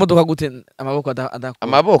kuyirira mwari imodoka gute amaboko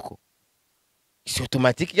amaboko si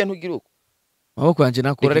automatique ya ntugira uko amaboko yanje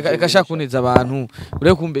nakora reka shaka kuneza abantu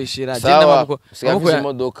ureke kumbeshera je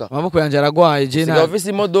amaboko yanje aragwaye je na office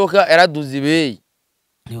imodoka yaraduze ibeyi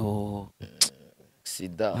yo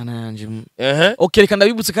sida ana yanje okay reka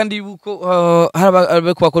ndabibutse kandi yuko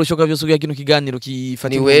haraba kubakoresha byose ugiye kino kiganiro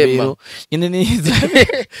kifata imbero nyine neza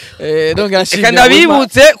donc arashimira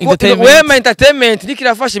ndabibutse Wema Entertainment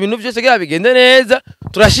nikirafasha ibintu byose gira bigende neza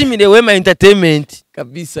turashimire Wema Entertainment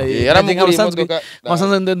kabisa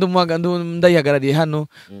masanzwe ndayihagarariye hano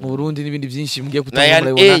mu Burundi n'ibindi byinshi mugiye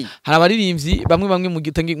gutangura hari abaririmbyi bamwe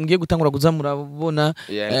mugiye gutangura kuzamurabona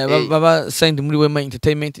baba signed muri Wema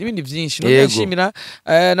Entertainment n'ibindi byinshi ndashimira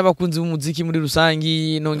n'abakunzi b'umuziki muri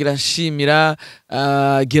rusangi nongera nshimira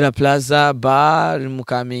Gira Plaza bar mu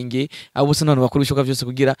Kamenge abo se none bakora ishoka byose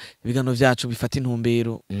kugira ibiganiro byacu bifata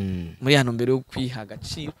intumbero muri hano mbere yo kwiha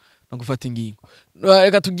agaciro no gufata ingingo.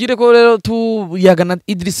 Reka tugire ko rero tuyagana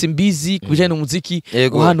Idris Simbizi kubijanye n'umuziki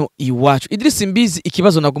Yego. hano iwacu. Idris Simbizi,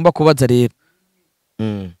 ikibazo nagomba kubaza rero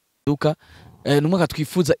duka numwaka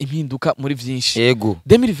twifuza impinduka muri vyinshi. Yego.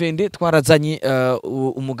 2020 twarazanye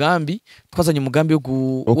umugambi wo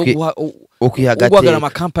guhagara ama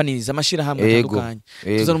companies amashira hamwe atandukanye.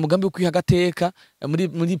 Tuzana umugambi wo kwihagateka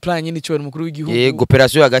muri plan nyine cyo umukuru w'igihugu. Yego,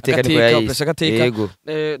 operation yagateka niko yayise. Yego.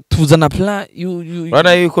 Tuzana plan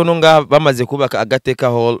bana yuko no nga bamaze kubaka agateka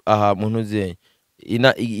hall aha muntu zenye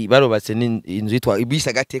barubatse inzu yitwa ibisa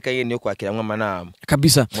agateka yene yo kwakiramwe amanama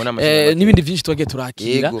kabisa. N'ibindi byinshi twagiye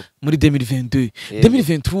turakira muri 2022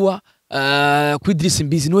 2023 kuri Idris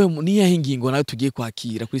Simbizi niyo ingingo nayo tugiye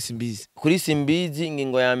kwakira kuri Simbizi. Kuri Simbizi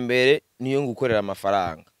ingingo ya mbere niyo gukorera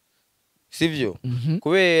amafaranga, sivyo?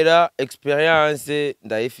 Kubera experience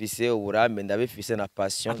ndayifise, uburambe ndabifise na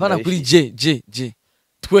passion. Apana kuri je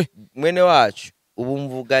twe mwene wacu ubu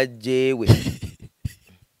mvuga jewe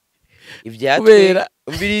ivyatwe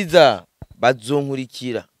mbiriza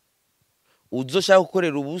bazonkurikira. Uzoshaka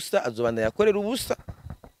gukorera ubusa azobanda yakorera ubusa,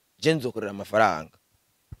 je nzokorera amafaranga.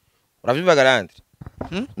 Uravyumva garante?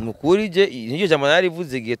 Nukuri je niyo jambo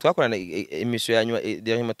narivuze igihe twakorana emission yanywa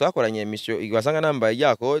dernièrement twakoranye emission igwasanga nambaye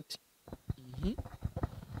yakoti.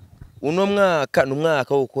 Uno mwaka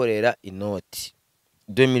numwaka wo gukorera inoti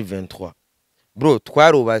 2023. Bro,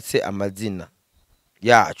 twarubatse amazina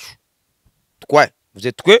yacu.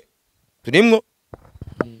 Vuze twe turimwo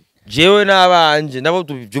jewe nabanje nabo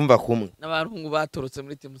tubyumva kumwe. N'abarungu batorotse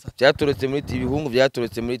muri team Satura. Byatorotse muri ibihungu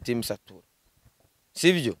byatorotse muri team Satura.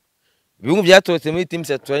 Sivyo? Ibihungu byatorotse muri team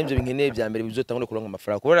Satura nivyo binkeneye bya mbere bizotangura kuronka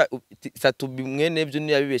amafaranga. Kubera Satura mwene byo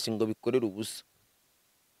ni yabibeshe ngo bikorera ubusa.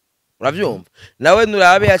 Uravyumva? Nawe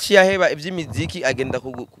nurabe yaciye aheba ivy'imiziki agenda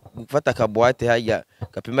gufata kaboate haya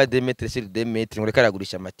kapima 2 metres sur 2 metres ngo reka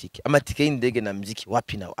ragurisha amatike y'indege na muziki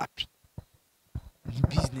wapi na wapi.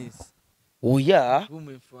 Business. Oya.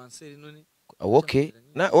 Umu influencer none.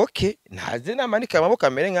 Okay. Naze namanika amaboko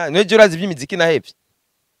amere nka nejo urazi ivy'imiziki nahevye.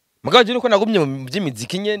 Mugabo je nuko nagumye mu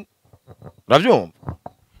by'imiziki nyene. Uravyumva?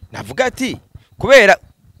 Navuga ati kubera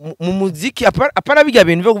mu muziki apana bijya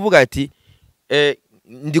bintu byo kuvuga ati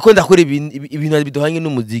ndiko ndakora ibintu bidohanye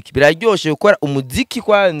n'umuziki. Biraryoshe gukora umuziki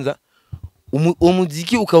kwanza.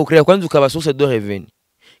 Umuziki ukawukorera kwanza ukaba source de revenu.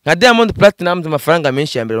 Nka Diamond Platinum amafaranga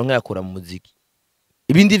menshi ya mbere ronka yakora mu muziki.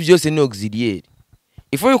 Ibindi vyose ni auxiliaire.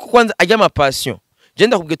 Ifo yuko kwanza ajya ama passion. Je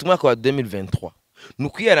ndakubwiye tumwaka wa 2023.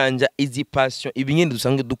 Nukuyaranja izi passion ibinyende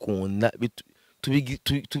dusanzwe dukunda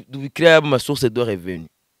tubikira ama source de revenu.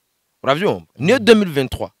 Uravyumva? Niyo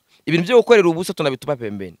 2023. Ibintu byo gukorera ubusa tunabitupa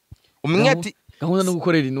pembeni. Umenya ati gahunda no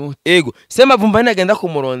gukorera inoti. Ego, sema vumba nagenda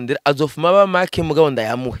kumurondera azofuma ba make mugabo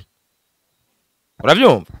ndayamuhe.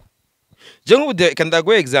 Uravyumva? Je ngubude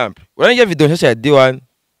kandago example. Uranje video nshasha ya D1.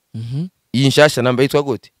 Iyi nshasha namba yitwa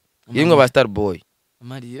gute? Yimwe ba Star Boy.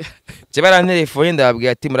 Amarira. Je barantelefone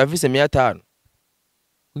ndababwiye ati muravise 500.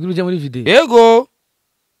 Ugira uje muri video. Ego.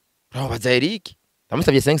 Baza Eric.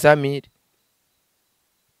 Ndamusabye 500,000.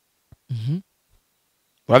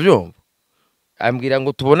 Uravyumva? Ambwira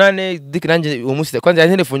ngo tubonane dikiranje uwo musi kwanza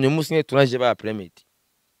yantelefone uwo musi nye tunaje ba premiere.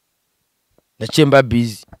 Ndacemba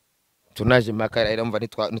busy. Tunaje makara era mva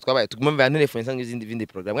nitwabaye tugumva yantelefone sanga izindi vindi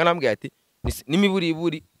program. Mwana ambwira ati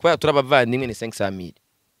nimiburi kwa turabavandimwe ni 500,000.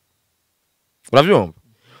 Uravyumva?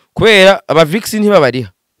 Kwera aba Vix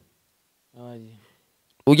ntibabariha.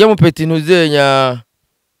 Ujya mu peti ntuzenya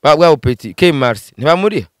bwa peti K Mars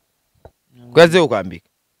ntibamuriha. Kwaze ukwambika.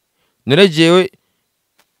 Nerejewe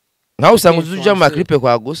nkaho usanga uzuja mu clip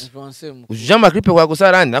kwa gusa. Uzuja mu clip kwa gusa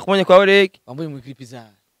arandi nakumonye kwa Oreg. Wamboye mu clip za.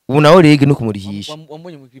 Ubu na Oreg no kumurihisha.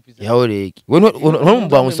 Wambonye mu clip za. Ya Oreg. Wewe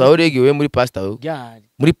umubangusa Oreg we muri pasta we.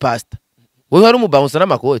 Muri pasta. Wewe hari umubangusa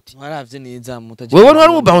n'amakoti. Waravye neza mutaje. Wewe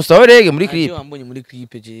hari umubangusa Oreg muri clip. Wambonye muri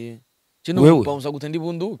clip je. Je no umubangusa gute ndi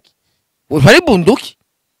bunduki. Wewe hari bunduki?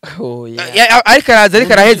 Oh yeah. Ariko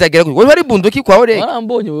araheza agera kuri. Wewe hari bunduki kwa Oreg?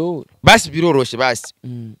 Warambonye wewe. Basi biroroshe basi.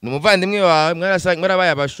 Numuvandimwe wawe mwarasanga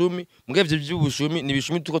mwarabaye abashumi, mugevye by'ubushumi ni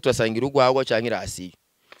bishumi tuko turasangira urwagwa canke irasiyo.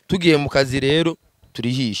 Tugiye mu kazi rero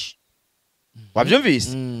turihisha.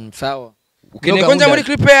 Wavyumvise? Sawa. Ukeneye ko nja muri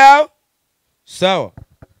clip yawe? Sawa.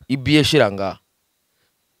 Ibiye shiranga.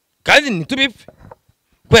 Kandi ntitubipfe.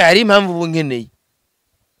 Ko yari impamvu bungeneye.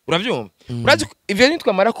 Uravyumva? Urazi ivyo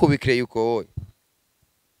nitwamara kubikire yuko wowe.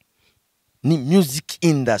 Ni music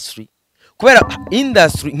industry. Kubera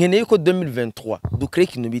industry nkeneye ko 2023 dukreye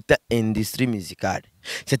ikintu bita industrie musicale.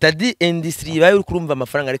 C'est-à-dire industrie bayo uri kurumva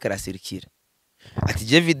amafaranga ariko arasirikira. Ati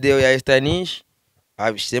je video ya Estanish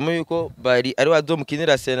abishemo yuko bari ari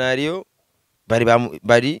wazomukinira scenario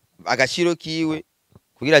bari agashiro kiwe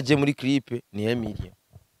kugira je muri clip ni 1 million.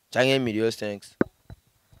 canke 1,500,000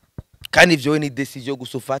 kandi ivyo ni decision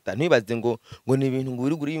gusufata ntibaze ngo ni ibintu ngo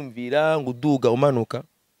uri guriyumvira ngo uduga umanuka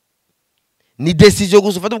ni decision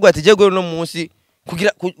gusufata ubwo ati jego no munsi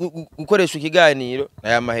kugira gukoresha ikiganiro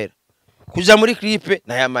naya mahera kuja muri clip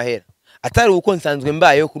naya mahera atari uko nsanzwe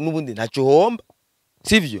mbayeho n'ubundi ntaco homba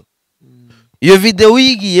sivyo iyo video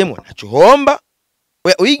uyigiyemo ntaco homba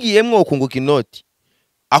uyigiyemo ukunguka inoti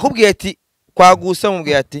akubwiye ati kwagusa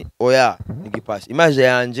mubwiye ati oya nigipasi image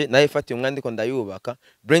yanje naye fatiye umwandiko ndayubaka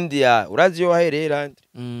brand ya urazi yo waherera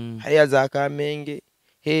hari ya za Kamenge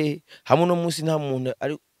hamwe no munsi nta muntu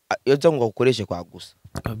ari yoza ngo gukoreshe kwagusa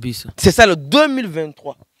kabisa. C'est ça le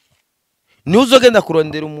 2023 ni uzogenda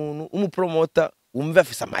kurondera umuntu umupromoter umva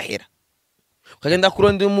afisa mahera ukagenda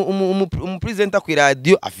kurondera umupresenter ku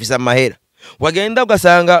radio afisa mahera wagenda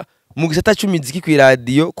ugasanga mu gisata cy'umuziki ku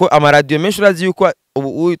radio ko amaradio menshi urazi yuko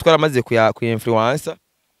ubu twaramaze ku influencer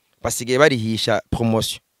basigaye barihisha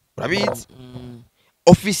promotion urabizi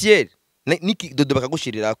officiel niki dodo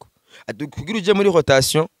bakagushirirako kugira uje muri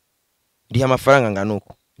rotation riha amafaranga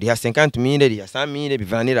nganuko riha 50,000 riha 100,000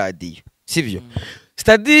 bivana ni radio sivyo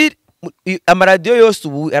c'est-à-dire amaradio yose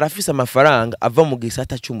ubu arafise amafaranga ava mu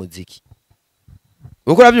gisata cy'umuziki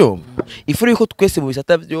uko rabyumva ifuri ko twese mu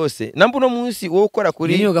bisata byose nambu no munsi wo ukora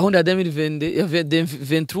kuri niyo gahunda ya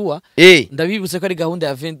 2023 ndabibutse ko ari gahunda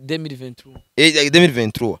ya 2023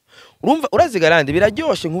 2023 urumva urazigarande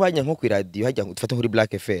biraryoshe nkubanya nko ku radio hajya dufata kuri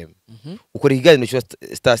Black FM ukora ikiganiro cyo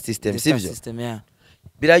Star System sivyo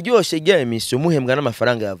biraryoshe igihe emission muhembwa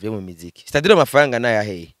n'amafaranga yavuye mu muziki c'est-à-dire amafaranga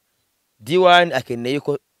nayahe D1 akeneye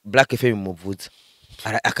ko Black FM muvuza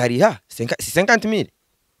akariha 50,000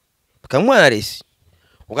 bakamwana resi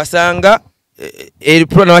ugasanga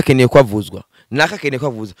Pro na bakeneye kwavuzwa naka keneye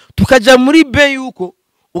kwavuza tukaja muri be yuko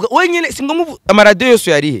wenyene singo amaradio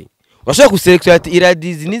yose yarihe urashaka kuselekta ati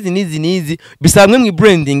iradizi nizi bisamwe mu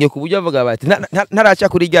branding ku buryo avuga bati ntaracha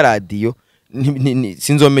kuri rya radio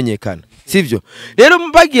sinzomenyekana sivyo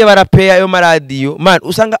rero bagiye barapeya ayo maradio man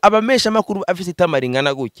usanga abamesha makuru afise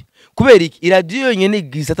itamaringana gutya kubera iki iradio yonyene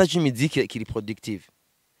gisata cy'imiziki kiri productive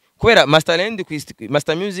kubera Masterland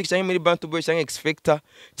Master Music cyangwa muri Bantu Boy cyangwa X Factor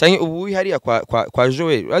cyangwa ubu hariya kwa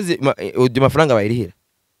Joel urazi audio mafaranga bayirihira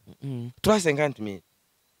 350,000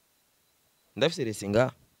 ndafise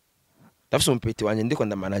resinga ndafise umpeti wanje ndiko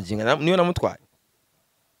ndamanaginga niyo namutwaye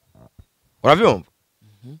uravyumva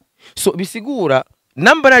so bisigura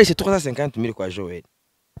namba narishe 350,000 kwa Joel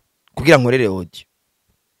kugira nkorere audio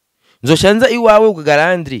nzoshanza iwawe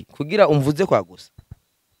ugagarandri kugira umvuze kwa gusa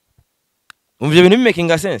umvye bintu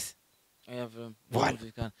making sense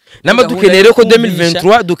namba dukenere ko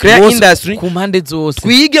 2023 ducrea industry ku mpande zose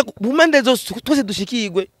twige ku mpande zose twese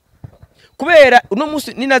dushikirwe kubera uno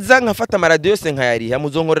musi ninaza nkafata amaradio yose nkayariha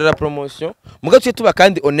muzonkorera promotion mugace tuba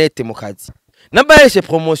kandi honnête mu kazi namba yarishe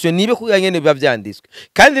promotion nibe kuganyene biba vyanditswe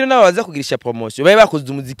kandi rero nabaza kugirisha promotion baye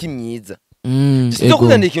bakoze umuziki mwiza sito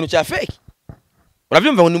kuzana ikintu cya fake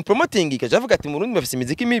uravyumva ngo ni promoting ikajavuga ati mu Burundi bafise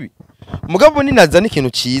imiziki mibi mugabo ninaza n'ikintu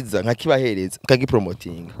ciza nkakibahereza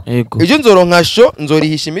nkagipromoting ejo nzoronka show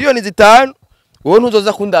nzorihisha miliyoni 5 wowe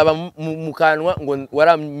ntuzoza kundaba mu kanwa ngo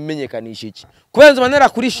waramenyekanisha iki kubera nzo manera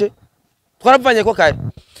kurishe twaravanye ko kare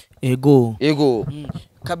ego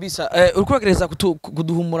kabisa urikuragereza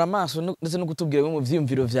kuduhumura amaso ndetse no kutubwira mu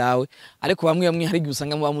vyiyumviro vyawe ariko bamwe hari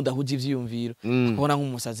usanga mu bamudahuje ivyiyumviro akabona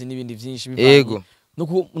nk'umusazi n'ibindi vyinshi ego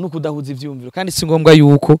no kudahuza ivyiyumviro kandi si ngombwa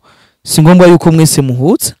yuko mwese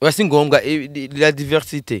muhuza basi ngombwa la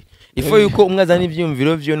diversité ifo yuko umwazana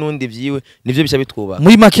ivyiyumviro vyo nundi vyiwe nivyo bica bitwuba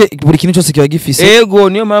muri make buri kintu cyose kiba gifise ego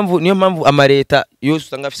niyo mpamvu amareta yose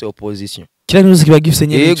usanga afise opposition kira cyose kiba gifise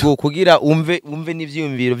nyene ego kugira umve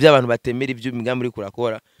n'ivyiyumviro by'abantu batemera ivyo imigambi uri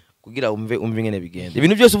kurakora kugira umve ngene bigenda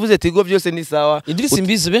ibintu byose uvuze tigo byose ni sawa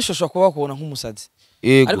Simbizi benshi bashobora kuba bakubona nk'umusazi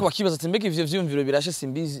ariko bakibaza ati mbega ivyo vyiyumviro birashe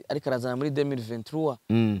Simbizi ariko arazana muri 2023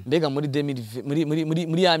 mbega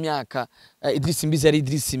muri ya myaka Simbizi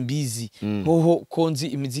yari Simbizi hoho konzi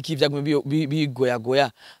imiziki vyagumye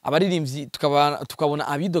bigoyagoya abaririmbyi tukabona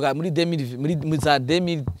abidoga muri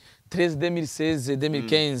 2013 2016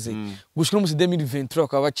 2015 gushika mu 2023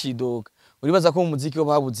 akaba bacidoga uribaza ko mu muziki wo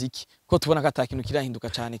babuze iki ko tubona kata kintu kirahinduka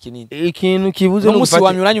cyane kinini ikintu kibuze no gufata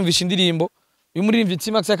umunsi wanyumvisha indirimbo y'umuririmbyi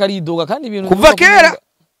Timax yakaridoga kandi ibintu kuva kera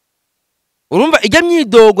urumva ijya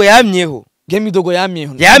myidogo yamyeho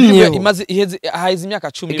imaze haize imyaka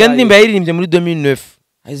 10 ijya ndimba yaririmbye muri 2009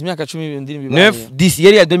 haize imyaka 10 indirimbo 10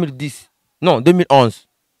 yari ya 2010 non 2011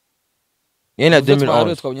 yena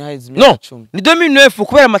 2011 no ni 2009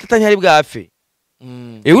 kubera matata ntari bwapfe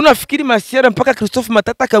unafikiri Masiara mpaka Christophe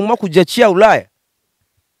Matata kanguma kujachia Ulaya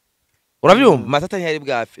uravyumva matata ntari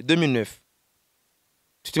bwapfe 2009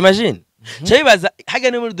 tu t'imagines cyabibaza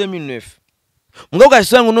hagane muri 2009 mugabo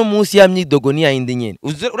gasanga uno munsi ya myidogo ni yindi nyene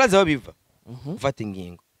uraza aho biva ufata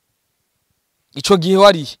ingingo ico gihe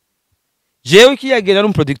wari jewe kiyagera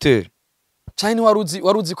n'umuproducteur cyane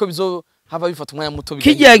waruzi ko bizo hava bifata umwanya muto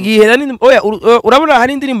kiyagihe nani oya urabona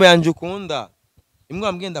hari indirimbo yanje ukunda imwe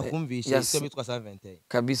wambwenda kumvisha icyo bitwa 120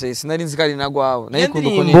 kabisa sinari nzikari nagwawe naye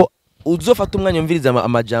kunduko uzofata umwanya umviriza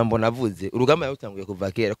amajambo navuze urugamba yarutanguye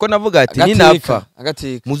kuva kera ko navuga ati ni napfa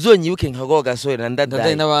muzonyibuke nkago gasore na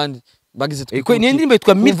ndadaye n'abandi bagize twiko ni indirimbo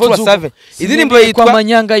yitwa 1307 indirimbo yitwa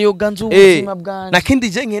amanyanga yo ganzu ubuzima bwanje nakindi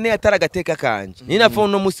je nkene ataragateka kanje ni napfa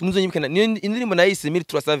no musi muzonyibuke indirimbo nayise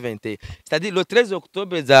 1320 c'est-à-dire le 13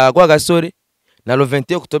 octobre za kwa gasore na le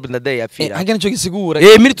 21 octobre ndadaye yapfira hagene cyo gisigura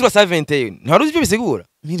 1321 ntaruzi ibyo bisigura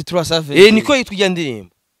 1320 niko yitwa iyo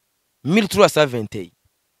ndirimbo 1321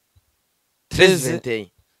 13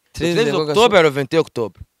 octobre le 21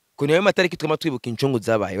 octobre kuni ayo matariki twama twibuka incungu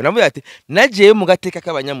zabaye unavuga ati nagiye mu gateka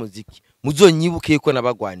k'abanyamuziki muzonyibuke ko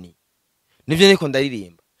nabagwani nivyo niko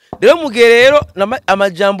ndaririmba rero mugihe rero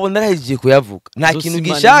amajambo ndarahigiye kuyavuga nta kintu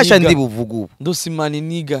gishasha ndi buvuga ubu ndosimani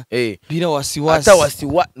niga bila wasiwasi ata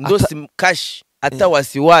wasiwa ndosim cash ata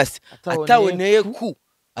wasiwasi atawoneye ku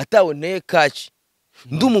atawoneye cash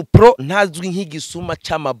ndumu pro ntazwi nk'igisuma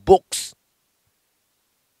chama box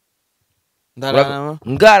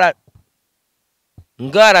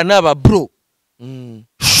ngara naba bro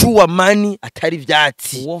shuwa mani atari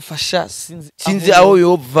vyatsi womfasha sinzi aho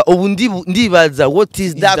yova ubu ndibaza what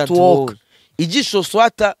is that walk ijisho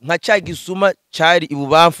swata nka cyagisuma cyari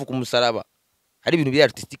ibubamfu ku musaraba hari ibintu bya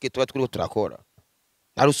artistique tuba twiriko turakora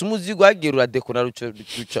narusumuzi gwagera dekona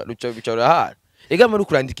ruco bicara hara ega muri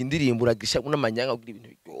kurandika indirimbo uragisha n'amanyanga kugira ibintu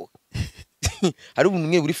biryoha hari umuntu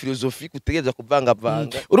mwe uri philosophique utegeza kuvanga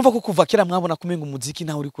vanga urumva ko kuva kera mwabona kumenga umuziki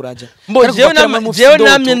naho uri kuraja jewe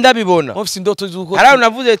namye ndabibona ofisi ndoto zuko hari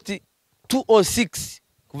navuze ati 206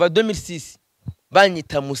 kuva 2006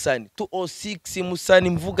 banyita Musani 206 Musani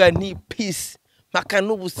mvuga nti peace mpaka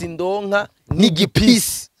nubu sindonka nigi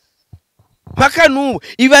peace mpaka nubu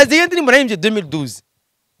ibaze iyo ndirimbo nayimbye 2012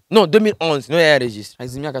 no 2011 no ya registre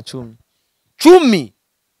hazi imyaka 10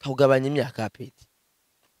 kugabanya imyaka apeti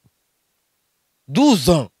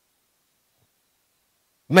 12 ans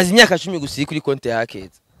maze imyaka 10 gusiye kuri konte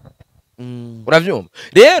yakeza uravyumva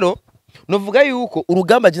rero novuga yuko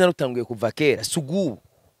urugamba jina rutanguye kuva kera sugubu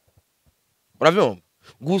uravyumva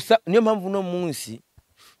gusa niyo mpamvu no munsi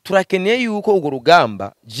turakeneye yuko ugo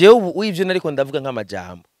rugamba jewe ubu uyivyo nariko ndavuga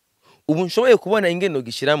nk'amajambo ubu nshoboye kubona ingeno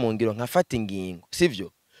gishira mu ngiro nkafata ingingo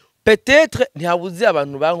sivyo peut-être ntihabuze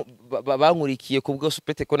abantu bankurikiye kubwo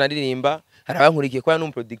supete ko naririmba hari abankurikiye kwa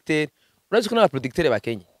n'umuproducteur urazi ko n'abaproducteur ba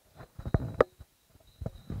Kenya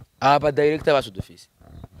aba director bacu dufise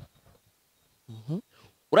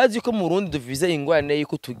urazi ko mu Burundi dufise ingwane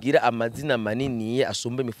yuko tugira amazina manini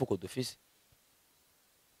asumba imifuko dufise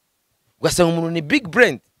ugasanga umuntu ni big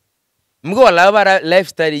brand mbwo walaba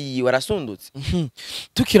lifestyle yi warasundutse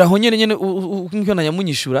tukiraho nyene nk'icyo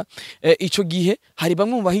nanyamunyishura ico gihe hari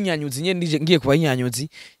bamwe mu bahinyanyuzi nyene ngiye kubahinyanyuzi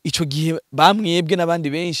ico gihe bamwebwe nabandi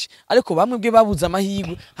benshi ariko bamwebwe babuza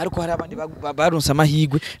amahigwe ariko hari abandi baronsa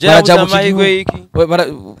amahigwe baraja mu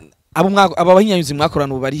kigo aba bahinyanyuzi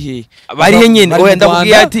mwakorana ubu bari hehe bari he nyene oya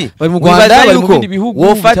ndakubwiye ati bari mu Rwanda bari mu bindi bihugu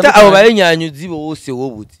wofata abo bahinyanyuzi bose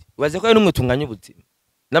wobuze ubaze ko ari numwe tunganya ubuzima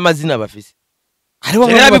n'amazina bafise hari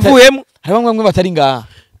bamwe batari ngaha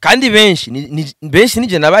kandi benshi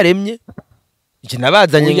nije nabaremye je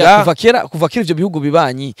nabazanye ngaha kuva kera ivyo bihugu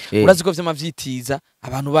bibanyi urazi ko vy'amavyitiza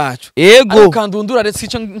abantu bacu ego kandundura retse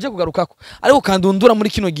ico nje kugarukako ariko kandundura muri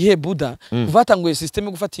kino gihe buda kuvatanguye system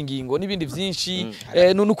yo gufata ingingo n'ibindi vyinshi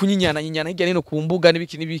no kunyinyana hirya nino ku mbuga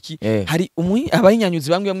n'ibiki hari abahinyanyuzi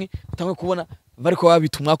bamwe utangwe kubona bariko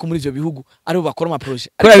babitumwa ko muri ivyo bihugu aribo bakora ama projet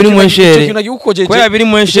kora biri mwenshere kora biri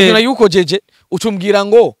mwenshere yukojeje ucumbwira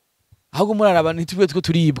ngo ahubwo muri abantu ntitubwe two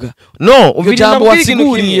turibwa no ubijambo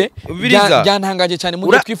wasiguriye byantangaje cyane mu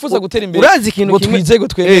gihe twifuza gutera imbere urazi ikintu kimwe twizego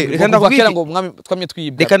twemeye reka ndakubwira ngo mwami twamye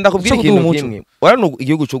twibwa reka ndakubwira ikintu kimwe warano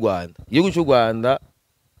igihugu cy'u Rwanda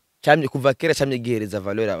cyamye kuva kera cyamye gihereza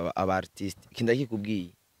valeur aba artiste kindakikubwiye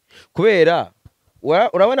kubera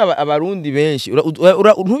urabona abarundi benshi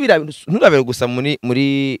ntubirabe gusa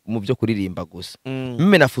muri mu byo kuririmba gusa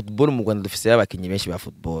mime na football mu Rwanda dufise abakinyi benshi ba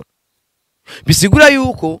football bisigura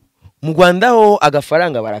yuko mu Rwanda ho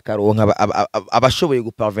agafaranga barakaronka abashoboye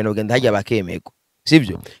guparvenir ugenda hajya bakemego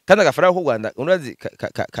sivyo kandi agafaranga ko Rwanda urazi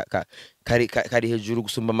kari hejuru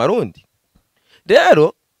gusumba amarundi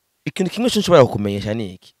rero ikintu kimwe cyo nshobora kukumenyesha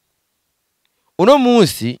ni iki uno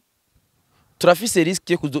munsi turafise risk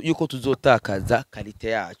yuko tuzotakaza kalite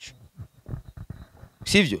yacu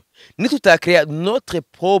sivyo nitutakrea notre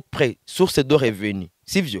propre source de revenu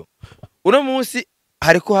sivyo uno munsi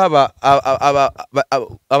hariko haba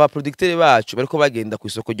aba producteurs bacu bariko bagenda ku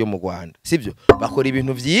isoko ryo mu Rwanda sivyo bakora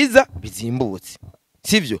ibintu vyiza bizimbutse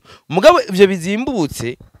sivyo mugabo ivyo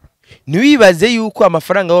bizimbutse niwibaze yuko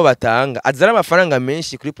amafaranga bo batanga azara amafaranga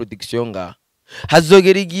menshi kuri production nga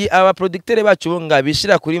hazogera igihe aba producteurs bacu bo nga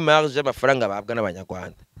bishira kuri marge y'amafaranga babwa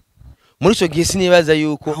n'abanyarwanda muri ico gihe sinibaza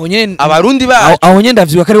yuko abarundi bacu aho nyenda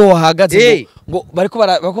vyuka kari wo wahagaze ngo bariko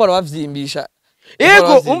baravyimbisha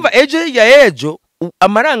ego umva ejo hirya ejo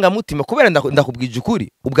amaranga mutima kubera ndakubwije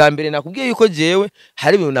ukuri ubwa mbere nakubwiye yuko jewe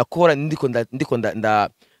hari ibintu nakora ndiko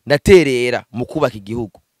ndaterera mu kubaka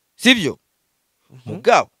igihugu sivyo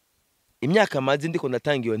mugabo imyaka mazi ndiko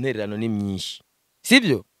ndatanga iyo ntererano ni myinshi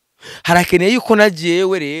sivyo harakeneye yuko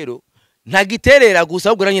najewe rero ntagiterera gusa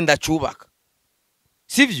ahubwo nanjye ndacubaka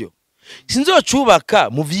sivyo sinzocubaka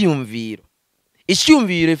mu vyiyumviro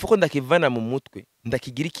icyumviro ifuko ndakivana mu mutwe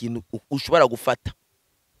ndakigira ikintu ushobora gufata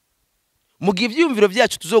mu gihe ivyumviro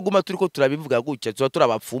vyacu tuzoguma turiko turabivuga gutya tuba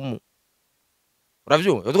turabapfumu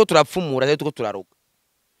uravyumva turiko turapfumura turiko turaruka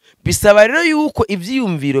bisaba rero yuko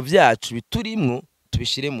ivyiyumviro vyacu biturimwo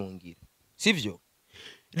tubishire mu ngiro sivyo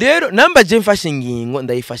rero namba je mfashe ingingo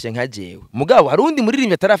ndayifashe nka jewe mugabo harundi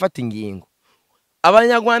muririmbye atarafata ingingo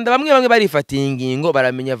abanyarwanda bamwe barifatiye ingingo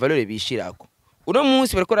baramenya valeur bishirako uno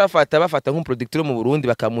munsi bariko bafata nk'umuproducteur mu Burundi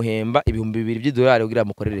bakamuhemba ibihumbi 2 by'idolari kugira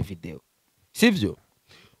mukorere video sivyo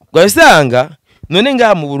Gwasanga none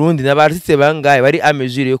ngaha mu Burundi n'abartiste bangaye bari a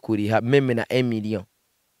mesure yo kuriha meme na 1 million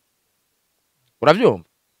uravyumva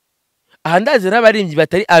ahandaze n'abarimvyi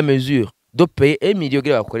batari a mesure do payer 1 million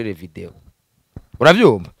kugira bakorere video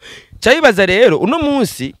uravyumva cyayibaza rero uno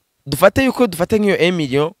munsi dufate nk'iyo 1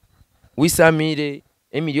 million 800,000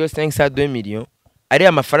 1 million 500 2 million ari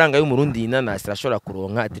amafaranga y'umurundi inanasi arashobora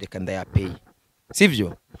kuronka atireka ndayapeye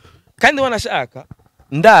sivyo kandi wanashaka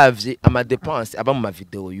ndavye ama dépenses aba mu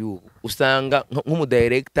video y'ubu usanga nk'umu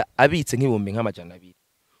director abitse nk'ibihumbi nk'amajana 2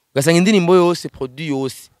 ugasanga indirimbo yose produit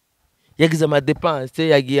yose yagize ama dépenses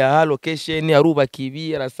yagiye ha location arubaka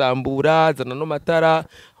ibi arasambura zana no matara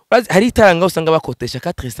hari itaranga usanga bakotesha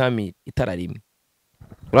 400,000 itara rimwe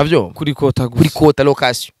uravyumva kuri kota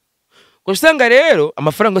location usanga rero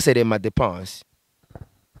amafaranga yose ari ama dépenses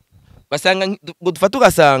basanga ngo dufata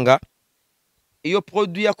ugasanga iyo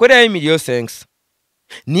produit yakoreye 1 million 500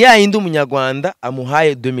 ni yindi umunyarwanda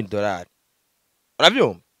amuhaye $2,000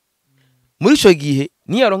 uravyumva muri ico gihe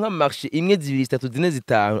ni yaronka marché imwe 2 3 4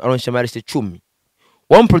 5 aronsha marché 10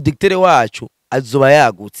 wa producteur wacu azoba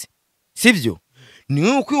yagutse sivyo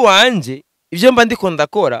ni uko wanje ivyo mba ndiko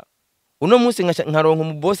ndakora uno munsi nkaronka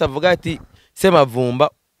mu boss avuga ati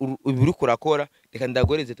Semavumba uri kurakora reka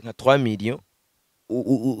ndagoreze nka 3 million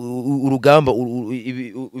urugamba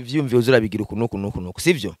ivyumvyo uzurabigira kunuko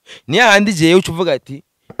sivyo ni handi jewe ucuvuga ati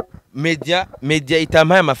media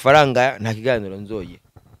itampaye amafaranga nta kiganiro nzoye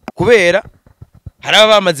kubera haraba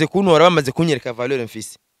bamaze kuntora bamaze kunyereka valeur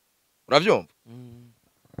mfise uravyumva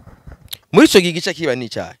muri ico gigica kiba ni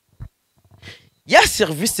cyaye ya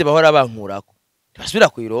service bahora bankurako basubira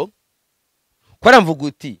kuyironka kwara mvuga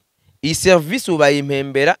uti iyi service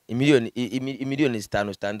ubayimpembera imiliyoni 5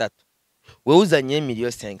 6 wewe uzanye 1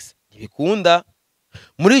 million 5 bikunda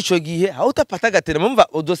muri ico gihe aho utapata gatera mumva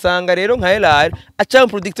udosanga rero nka LR acha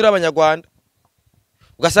producteur abanyarwanda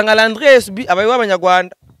ugasanga Landres bi abayi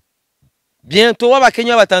w'abanyarwanda bientôt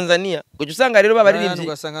w'abakenya w'abatanzania kuko usanga rero babaririmbyi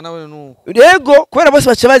ugasanga nawe nuko yego kubera bose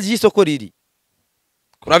baca bazi isoko riri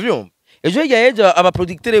uravyumva ejo yaje aba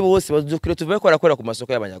producteur bose bazokira tuvuye ko arakora ku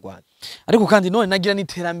masoko y'abanyarwanda ariko kandi none nagira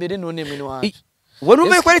n'iterambere none mene wacu wari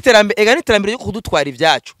umwe ko ari iterambere ega n'iterambere yo kudutwara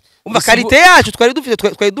ivyacu umva karite yacu twari dufite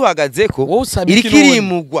twari duhagazeko iri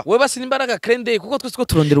kirimugwa we basi nimbaraga Légende kuko twese ko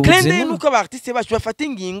turondera ubuzima Légende nuko aba artiste bacu bafata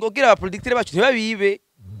ingingo gira aba producteur bacu ntibabibe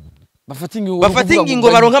bafata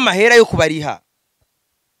ingingo baronka amahera yo kubariha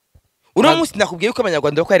uno munsi ndakubwiye ko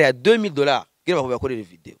abanyarwanda bako ari $2,000 gira bakorera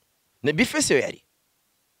video ne bifese yari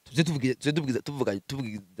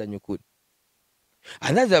tuvugizanye ukuri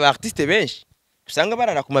anaza aba artiste benshi usanga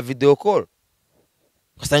barara ku ma video call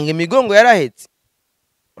usanga imigongo yarahetse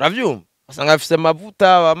uravyumva usanga afise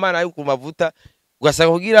amavuta abamana yo ku mavuta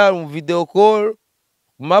ugasanga kugira mu video call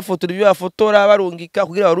mafoto ryo afotora barungika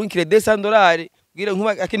kugira barunkire $200 kugira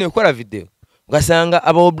nkuba akeneye gukora video ugasanga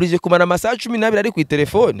aba oblige kumana amasaha 12 ari ku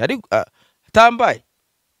telefone ari tambaye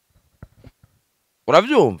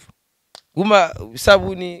uravyumva guma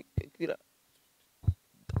sabuni kira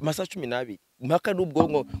amasaha 12 mpaka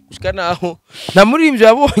n'ubwongo gushikana aho na muri imvyo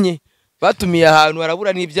yabonye batumiye ahantu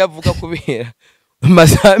arabura n'ivyo avuga kubera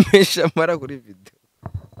masamesha mara kuri video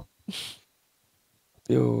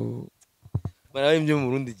yo barabimvye mu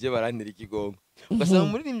Burundi je barantera ikigongo ugasanga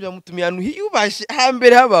umuririmbyi bamutumiye ahantu hiyubashe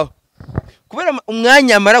hambere habaho kubera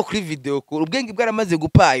umwanya amara kuri video call ubwenge bwaramaze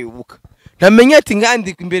gupayubuka ntamenya ati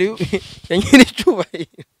ngandika imbere ya nyiri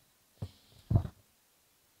cyubahiro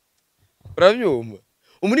urabyumva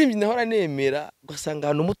umuririmbyi nahora nemera ugasanga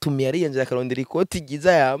ahantu mutumiye ariyenje akarondera ikoti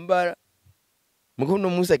giza yambara mugo no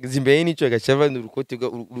musa kizimbeye nico gacava n'urukoti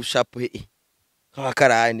urushapo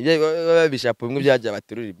kabakarani babishapo bimwe byaje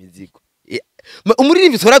baterura imizigo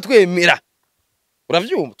umuririmbyi tora twemera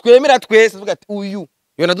uravyumva twemera twese tuvuga ati uyu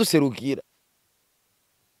yona duserukira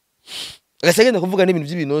agasagenda kuvuga n'ibintu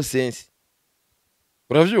by'ibinonsense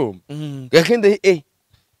uravyumva gakende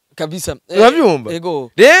kabisa uravyumva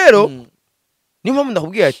rero niyo mpamvu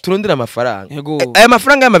ndakubwiye ati turondera amafaranga aya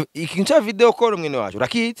mafaranga ikintu cya video call mwene wacu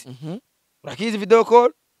urakizi urakizi video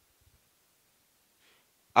call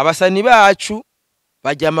abasani bacu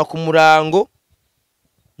bajyama ku murango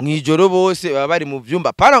mwijoro bose baba bari mu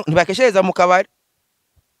vyumba para ntibakeshereza mu kabari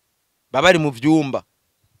baba bari mu vyumba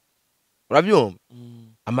urabyumva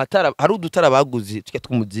amatara hari udutara baguze tujya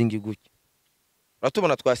twumuzingi gutya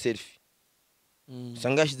uratubona twa selfie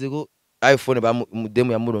usanga yashizeko iPhone ba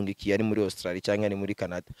mudemu yamurongekiye ari muri Australia cyangwa ari muri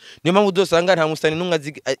Canada niyo mpamvu dosanga nta musani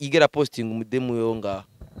numwe igera posting umudemu yo ngaha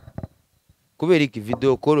kubera iki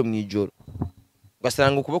video call mwijoro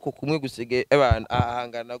ugasanga ukuboko kumwe gusege abantu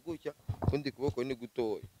ahangana gutya kundi kuboko ni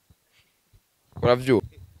gutoya uravyo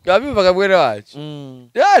gabivaga bwere wacu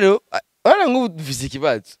rero ara ngo dufise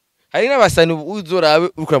ikibazo hari n'abasani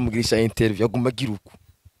uzorabe ukuramugirisha interview agomba giruko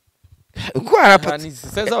uko arapatse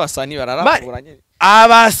seza abasani bararakuranye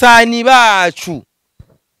abasani bacu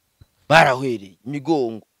barahwereye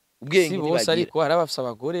imigongo ubwenge bose ariko hari abafisa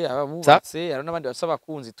abagore ababubatse hari n'abandi bafisa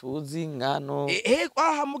abakunzi tuzi nkano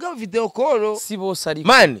aha mugabo video call si bose ariko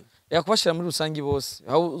man yakubashira muri rusangi bose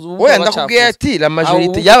oya ndakubwiye ati la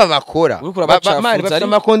majorité yaba bakora mani bafite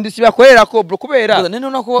amakondisi bakorera ko bro kubera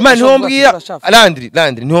man ntihombwira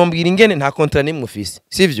landri ntihombwira ingene nta contrat nimwe ufise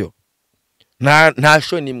sivyo nta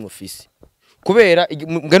show nimwe ufise kubera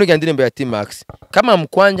mgano ya ndirimbo ya T-Max kama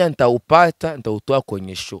mkwanja nitaupata nitautoa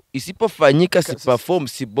kwenye show isipofanyika si perform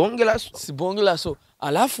si bonge so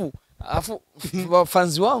alafu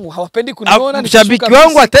fans wangu hawapendi kuniona shabiki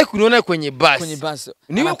wangu hataki kuniona kwenye bus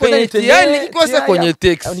niwe kwenye yani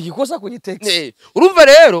nikikosa kwenye taxi urumva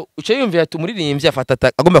rero uca yumvira ati umuririmbyi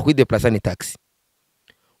afata agomba kwideplaza ni taxi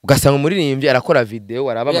ugasanga umuririmbyi arakora video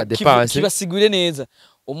araba ama dépense kibasigure neza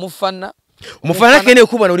umufana keneye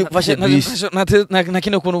kubona uri gufashe bus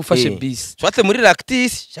nakeneye kubona ufashe bus twatse muri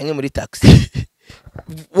lactis canke muri taxi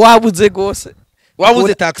wabuze gose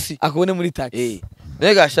wabuze taxi akubone muri taxi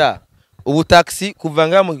nega sha ubu taxi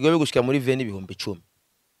kuvanga mu kigobe gushika muri 20,10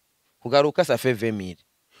 kugaruka sa fait 20,000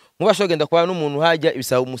 muba shogenda kwa n'umuntu hajya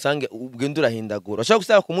ibisaba umusange ubwendura hindagura ushaka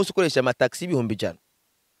gusaba ku munsi ukoresha ama taxi 1,000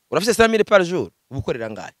 urafise 100,000 par jour ubukorera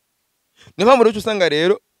ngaye niyo mpamvu rero usanga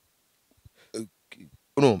rero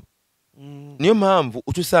urumva niyo mpamvu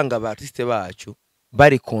ucu usanga abartiste bacu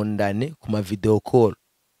bari kondane ku ma video call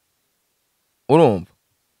urumva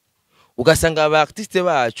ugasanga abartiste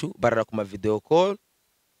bacu barara ku ma video call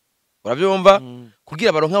urabyumva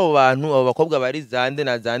kugira baronka abo bantu abo bakobwa bari zande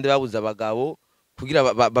na zande babuza abagabo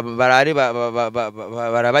kugira barare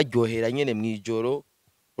barabaryohera nyene mwijoro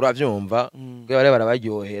uravyumva kugira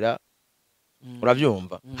barabaryohera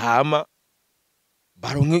uravyumva hama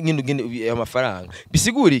baronke nyine amafaranga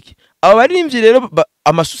bisigura iki aba baririmbyi rero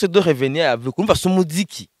amasuse de revenu yave kumva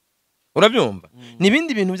sumuziki urabyumva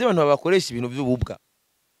nibindi bintu by'abantu babakoresha ibintu by'ububwa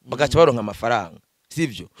bagaca baronka amafaranga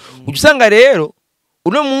sivyo ujusanga rero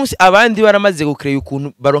uno munsi abandi baramaze gucreate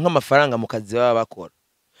ukuntu baronka amafaranga mu kazi baba bakora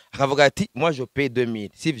akavuga ati moi je paye 2000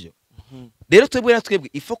 sivyo rero twebwe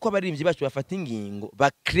ifo ko abaririmbyi bacu bafata ingingo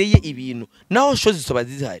bacreye ibintu naho shozi soba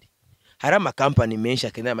zihari hari ama company menshi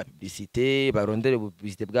akeneye ama publicité barondere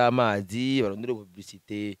publicité bw'amazi barondere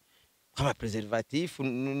publicité kama preservatif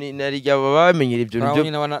narijya bamenyera ibyo byo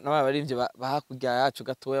n'abaririmbyi bahakurya yacu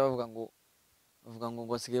gatoya bavuga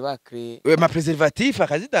ngo sige bacreye ama preservatif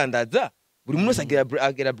akazidandaza buri munsi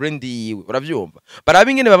agera brand yiwe uravyumva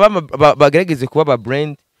barabe ingene bagerageze kuba ba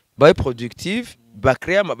brand ba productive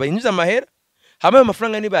bacreye bayinyuza amahera hamwe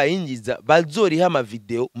amafaranga ni bayinjiza bazoriha ama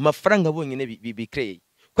video mafaranga bonyene bicreye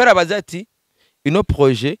kwera bazati ino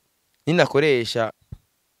projet ninakoresha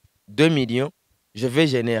 2 millions je vais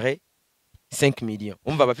générer 5 millions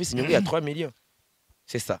on va bafise inyungu ya 3 millions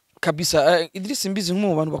c'est ça kabisa. Idris Simbizi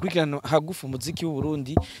nk'umu bantu bakurikirana hagufu umuziki w'u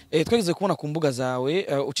Burundi, twageze kubona ku mbuga zawe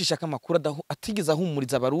ucisha kamakuru atigeze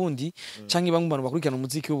ahumuriza abarundi canke bamwe bantu bakurikirana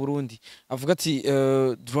umuziki w'u Burundi, avuga ati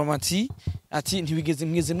Dramati ati ntibigeze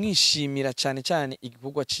mweze mwishimira cyane cyane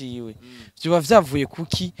igikorwa ciwe, byo bavyavuye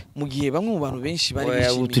kuki mu gihe bamwe mu bantu benshi bari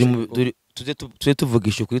bishimiye. Tuze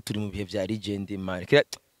tuvugisha ukuri, turi mu bihe bya Légende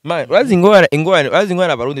man, urazi ingorane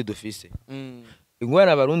abarundi dufise,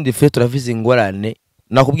 ingorane abarundi fe turafise ingorane,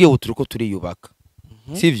 nakubwiye ubu turiko turiyubaka,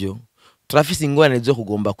 sivyo? Turafise ingorane zo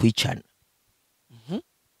kugomba kwicana.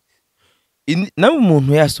 Nawe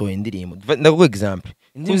umuntu yasohoye indirimbo, ndaguha example,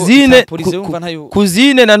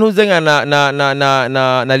 Kuzine na ntuze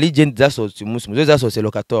na Légende zasohotse umunsi muzo, zasohotse le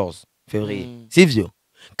 14 février, sivyo?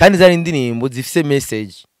 Kandi zari indirimbo zifise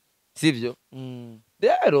message, sivyo?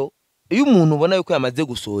 Rero iyo umuntu ubona yuko yamaze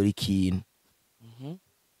gusohora ikintu,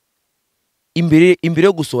 imbere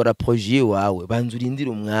yo gusohora projet wawe banza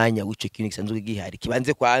urindira umwanya w'ico kintu gisanzwe gihari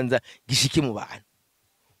kibanze kwanza gishike mu bantu,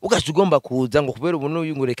 ugaje ugomba kuza ngo kubera ubuntu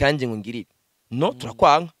yungure kanje ngo ngirire no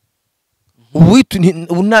turakwanga.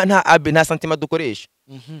 Ubu nta sentiment dukoresha.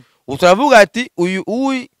 Ubu turavuga ati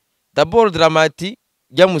uyu d'abord Dramati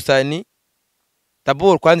Musani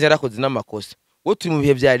d'abord kwanza yarakoze n'amakosa, wo turi mu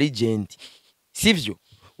bihe bya Légende, sivyo?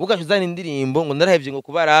 Ugaje uzana indirimbo ngo narahevye ngo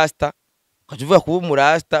kuba rasta, ukavuga kuba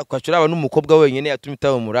umurasta, ukacuraba n'umukobwa wenyene yatumye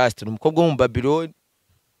utawe umurasta, n'umukobwa wo mu Babylon,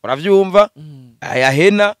 uravyumva?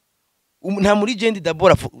 Ayahena nta muri Légende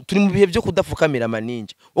d'abord turi mu bihe byo kudafukamira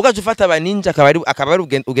amaninja, ugaje ufata abaninja akaba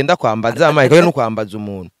ari ugenda kwambaza amaye no kwambaza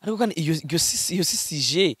umuntu. Ariko kandi iyo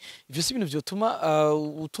sije ivyo si ibintu vyotuma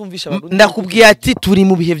utumvisha abarundi. Ndakubwiye ati turi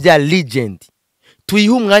mu bihe bya Légende,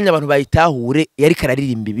 tuyiha umwanya abantu bayitahure yari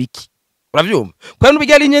kararirimba ibiki, uravyumva? Kwa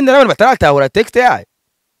nubwo ari Légende n'abantu bataratahura text yayo,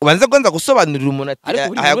 ubanza kwanza gusobanurira umuntu ati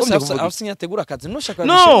ayagombye kuvuga abasinyategura akazi noshaka.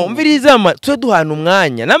 No, mvirizama twe duhana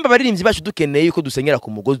umwanya, namba baririmbyi bacu dukeneye yuko dusenyera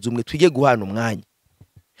ku mugozi umwe, twige guhana umwanya.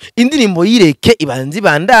 Indirimbo yireke ibanzi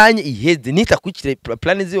bandanye iheze nita kwikire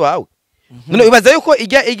plan ziwawe. None ibaza yuko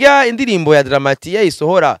ijya indirimbo ya Dramati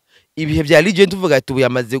yayisohora ibihe bya Légende tuvuga ati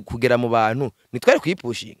yamaze kugera mu bantu, nitware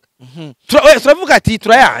kuyipushinga. Turavuga ati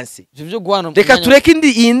turayanse ivyo byo guhana. Reka tureke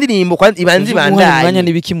iyi ndirimbo kwanza ibanzi bandanye. Umwanya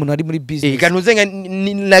nibiki umuntu ari muri business. Ganuze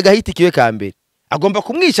nagahita kiwe kambere agomba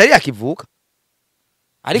kumwica ari akivuka,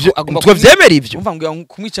 ariko agomba kuvyemera ivyo. Umva ngo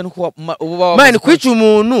kumwica nuko man kwica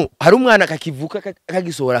umuntu hari umwana akakivuka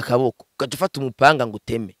kagisohora akaboko gatufata umupanga ngo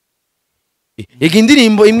uteme. Ega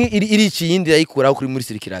indirimbo imwe iri ikiyindi yayikuraho kuri muri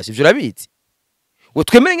circulation, ivyo urabizi? Wo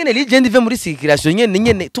twemere ngene Légende ive muri circulation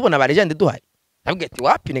nyene tubona ba Légende duhari. Nabwo ati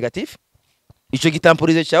wapi negative? Ico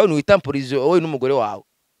gitamporize cyawe ni witamporize wowe n'umugore wawe.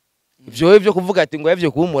 Ivyo byo kuvuga ati ngo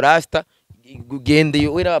yavyo kuba umurasta ugende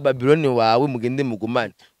we na Babylon wawe mugende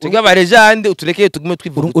mugumane. Tuga ba Légende uturekeye tugume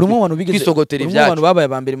twivuga. Urimo abantu bigeze kwisogotera ibyacu. Abantu babaye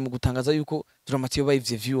bambere mu gutangaza yuko Dramati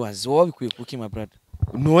bayivye viewers. Wowe bikwiye kuki my brother?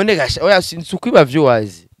 None gasha oya sinzi ukwiba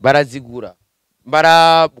viewers barazigura.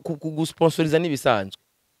 Bara kugusponsoriza nibisanzwe.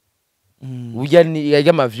 Burya ni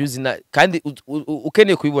yama views kandi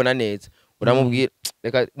ukeneye kubibona neza. Uramubwira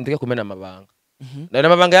reka ndeke kumena amabanga. Na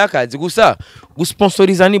amabanga yakazi gusa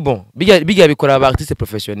gusponsoriza ni bon. Biga bikora aba artiste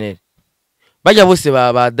professionnel. Bajya bose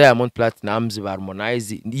ba Diamond Platinumz ba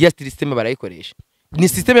Harmonize, iya system barayikoresha. Ni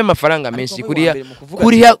system y'amafaranga menshi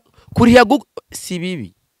kuriya Google si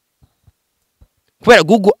bibi. Kubera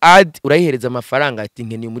Google ad urayihereza amafaranga ati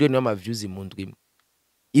nkene umuriyoni w'ama views mu ndwi imwe.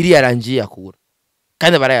 Iri yarangiye yakura.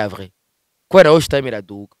 Kandi barayavre. Kubera watch time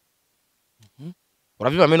iraduga.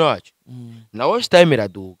 Uravyuma meno wacu? Na watch time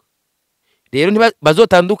iraduga. Rero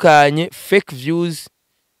bazotandukanye fake views,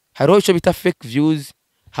 hariho ico bita fake views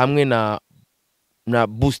hamwe na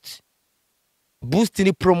boost. Boost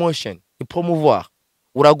ni promotion, ni promouvoir.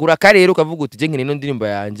 Uragura karero ukavuga uti je nkene no ndirimbo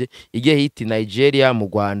yanje igiye hit Nigeria mu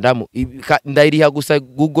Rwanda ndayiriha gusa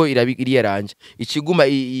Google irabiri yaranje ikiguma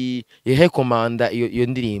ihekomanda iyo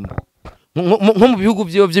ndirimbo nko mu bihugu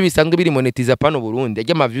byo bisanzwe biri monetize pano Burundi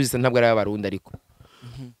ajya ama views ntabwo ari abarundi ariko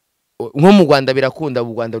nko mu Rwanda birakunda,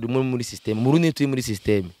 u Rwanda ruri muri system, mu Burundi turi muri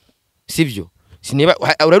system, sivyo? Sineba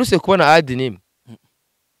uraruse kubona ad nimwe.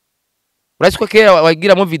 Urashiko kera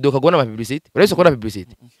wagiramo video ukagona ama publicity, urashiko kubona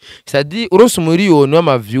publicity. Sadi urose umuriyoni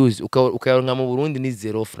w'ama views ukayaronka mu Burundi ni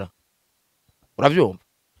 0 francs. Uravyumva?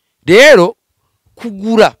 Rero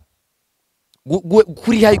kugura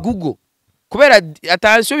kuri hay Google kubera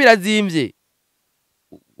attention birazimvye.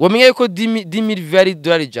 Wamenye yuko 10000 very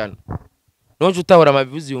dollar jana. Noje utahora ama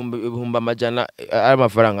views ibihumba amajana ari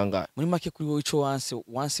amafaranga ngara. Muri make kuri wowe ico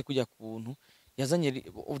wanse kujya kuntu yazanye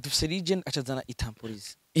dufise Légende acazana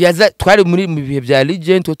itamporize. Yaza twari muri mu bihe bya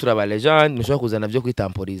Légende to turaba Légende nishobora kuzana byo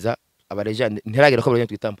kwitamporiza aba Légende nteragera ko bari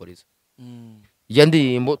kwitamporiza. iya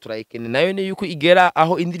ndirimbo turayikene nayo ni yuko igera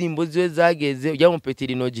aho indirimbo ziwe zageze ujya mu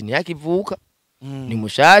petiri noji ntiyakivuka ni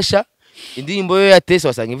mushasha indirimbo yo yatese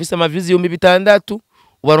wasanga ifise amaviews 6,000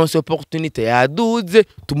 ubaronse opportunité yaduze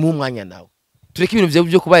tumuha umwanya nawe tureke ibintu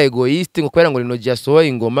byo kuba egoiste ngo kwera ngo rinoji yasohoye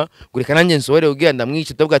ingoma gureka nanjye nsohore ugenda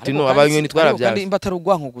mwice tabwa ati no abanyoni twaravyaje kandi imbatara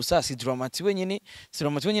ugwanko gusa si dramati wenyene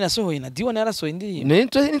asohoye na diwa yarasohoye indirimbo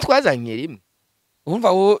ni twazanye rimwe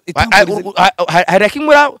urumva wo hari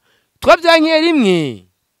akimura twavyankiye rimwe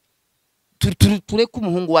tureke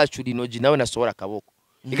umuhungu wacu rinoji nawe nasohora akaboko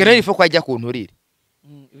ikana rifo kwajya kunturire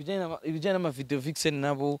ibijyana n'ama video vixen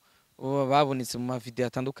nabo babonetse mu mavideo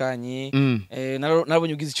atandukanye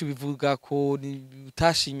narabonye ugize icyo bivuga ko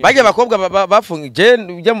utashimye bajya bakobwa bafungije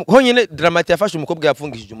honyine dramati yafashe umukobwa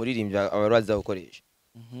yafungishije umuririmbyi abaruza gukoresha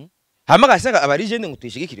hama gasanga abari Légende ngo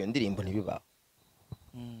tuyishigikira iyo ndirimbo ntibibaho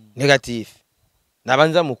negative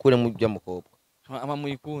nabanza mukure mu bya mukobwa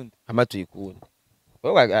ama tuyikunde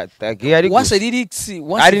once lyrics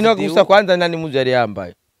ari no gusa kwanza nani muzi yari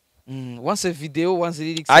yambaye once video once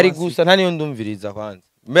lyrics ari gusa nta niyo ndumviriza kwanza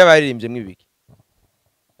mbe baririmbye mwibiki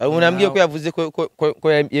umuntu ambwiye ko yavuze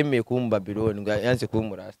ko yemeye kuba Babylon ngo yanze kuba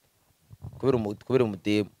umurasta kubera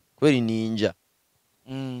umudemo kubera ninja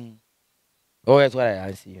yatwara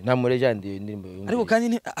yansi nta muri Légende iyo ndirimbo ariko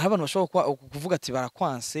kandi abantu bashobora kuvuga ati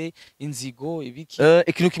barakwanse inzigo ibiki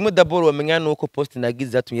ikintu kimwe d'abord wamenya nuko post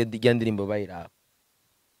nagize zatumye ya ndirimbo bayiraba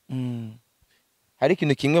hari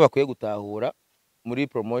ikintu kimwe bakwiye gutahura muri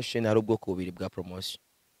promotion hari ubwoko bubiri bwa promotion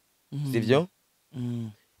sivyo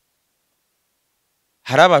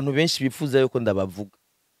hari abantu benshi bifuza yuko ndabavuga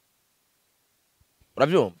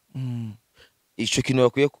urabyumva ico kintu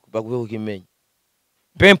bakwiye kukimenya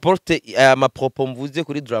peu importe ama propos mvuze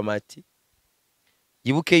kuri dramati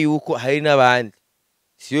yibuke yuko hari n'abandi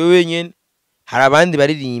siyo wenyene hari abandi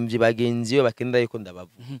baririmbye bagenzi yo bakenda yuko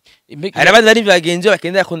ndabavuga hari abandi baririmbye bagenzi yo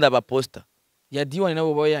bakenda yuko ndabaposta ya D1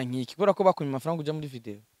 nabo baba yankiki kubera ko bakumye amafaranga uja muri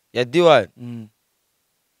video ya D1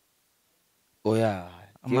 oya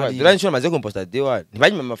D1 nshobora maze kumposta D1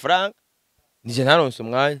 ntibanyima amafaranga nije ntaronse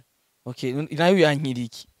umwanya okay nayo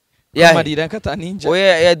yankiriki marira kata ninja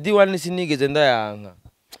oya ya D1 sinigeze ndayanka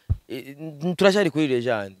turashari kuri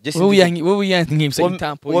Légende wowe yankimse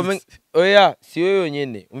itampo oya siyo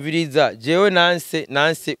yonyene umviriza jewe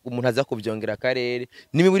nanse umuntu aza kuvyongera karere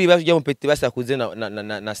nimiburi bavyo mu peti basakuze na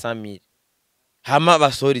 100,000 hama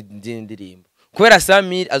basori ndirimbo kubera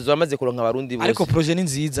 100,000 azamaze kuronka abarundi bose ariko projet ni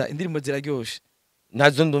nziza indirimbo ziraryoshe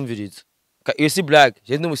nazo ndumviriza iyo si black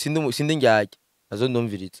je sindi njyaje nazo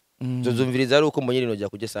ndumviriza zozumviriza ari uko mbonye rino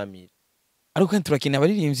kujya 100,000 ariko kandi turakina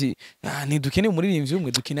abaririmbyi ntidukeneye umuririmbyi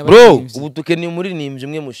umwe dukeneye abaririmbyi ubu dukeneye umuririmbyi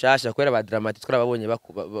umwe mushasha kwera ba dramati twarababonye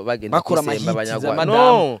bagenda kwisemba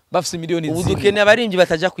abanyarwanda bafise miliyoni ubu dukeneye abaririmbyi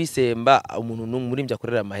bataja kwisemba umuntu n'umuririmbyi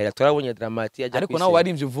akorera amahera twarabonye dramati ajya ariko nawe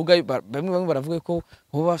baririmbyi uvuga bamwe baravuga ko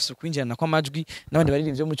bo bafise kwinjirana kw'amajwi n'abandi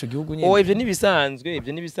baririmbyi mu cyo gihugu nyene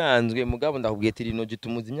ivyo nibisanzwe mugabo ndakubwiye ati rino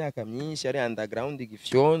gitumuza imyaka myinshi ari underground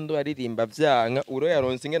gifyondo aririmba vyanka uro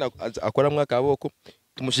yaronse ngena akoramwe akaboko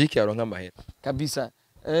tumushikira ronka amahera kabisa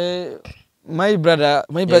my brother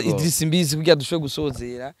SIMBIZI kugira dushobe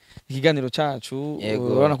gusozera ikiganiro cacu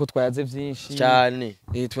urabona ko twayaze vyinshi cyane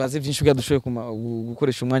twayaze vyinshi kugira dushobe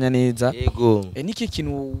gukoresha umwanya neza yego niki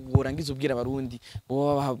kintu worangiza ubwira abarundi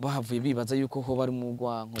bo bahavuye bibaza yuko ho bari mu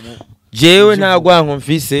gwanko jewe nta gwanko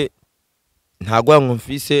mfise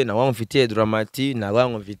na wanko mfitiye dramati na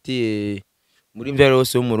wanko mfitiye muri mvero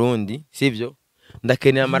yose w'umurundi sivyo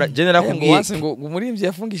ndakeneye amara general kubwiye ngo umurimbyi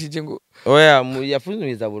yafungishije ngo oya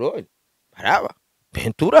yafunzuriza buroni baraba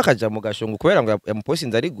pentura akaja mu gashongo kubera ngo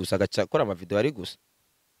yamupostinze ari gusa agakora ama video ari gusa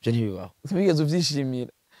je ntibibaho bigeze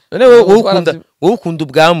uvyishimira none wowe ukunda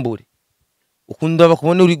ubwambure ukunda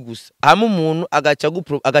bakubona uri gusa hama umuntu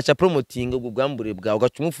agaca promoting ubwo bwambure bwawe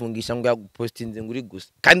ugacumufungisha ngo yagupostinze ngo uri gusa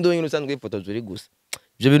kandi wenyine usanzwe ifotozo uri gusa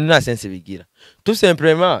ibyo bintu nta sense bigira tout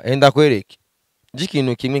simplement enda kwereke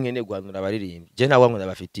ikintu kimwe nkene guhanura abaririmbyi je ntawe nkunda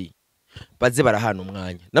bafitiye baze barahana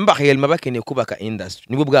umwanya namba réellement bakeneye kubaka industry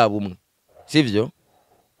nibwo bwabo umwe sivyo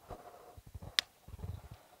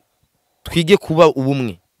twige kuba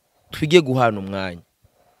ubumwe twige guhana umwanya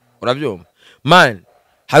urabyumva man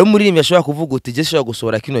hari umuririmbyi ashobora kuvuga uti je shobora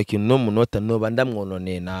gusohora kino kintu no munota no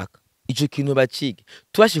bandamwononeye naka ico kintu bacige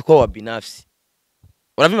tubashikwa wa binafsi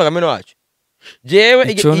uravyumva kameno wacu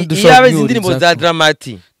jewe iyabe indirimbo za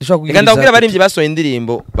dramati reka ndabwira abaririmbyi basohoye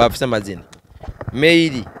indirimbo bafise amazina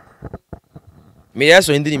Meiri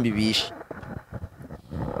yasohoye indirimbo ibishe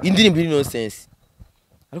indirimbo iri nonsense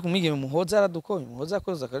ariko umwigeme muhoza aradukoye muhoza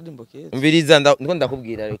akoza akaririmbo keza umviriza ndiko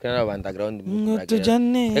ndakubwira reka n'aba underground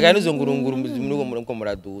mutujane reka nuzongurunguru muri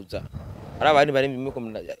muraduza ari abandi bari mimwe ko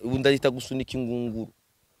ubu ndahita gusunika ingunguru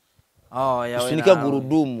Oh yawe gusunika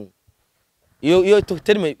gurudumu iyo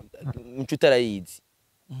terme mchuta rayizi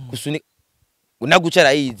gusunika unaguca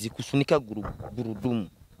rayizi gusunika gurudumu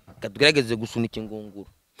katugerageze gusunika ingunguru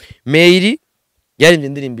Meiri yarimye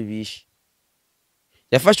indirimbo ibishi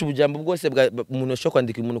yafashe ubujambo bwose umuntu ashobora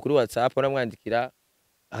kwandika umuntu kuri WhatsApp aramwandikira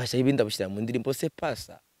agasha ibindi abushyira mu ndirimbo se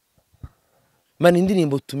pasa man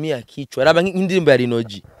indirimbo tumia kichwa raba indirimbo ya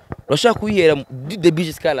Rinoji urashaka kuyihera the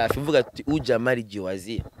beach scala avuga ati uja mari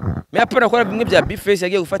jiwazi me apana kora bimwe bya bface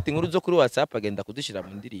yagiye gufata inkuru zo kuri WhatsApp agenda kudushyira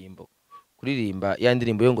mu ndirimbo kuririmba ya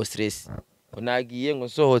ndirimbo yo ngo stress ngo nagiye ngo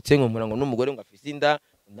sohotse ngo murango n'umugore ngo afise inda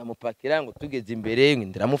ndamupakira ngo tugeze imbere ngo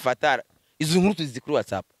ndiramufata izo nkuru tuzi kuri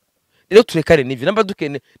WhatsApp rero turekane n'ivyo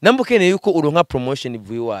namba ukeneye yuko uronka promotion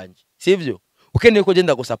ivuye wanje sivyo ukeneye ko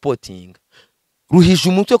genda go supporting ruhisha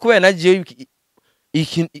umutwe kubera nagiye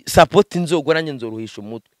iki support nzogwa nanjye nzoruhisha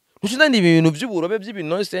umutwe ntushunda ndi ibintu by'uburobe by'ibintu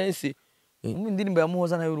nonsense indirimbo ya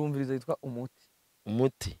Muhoza nayo urumviriza yitwa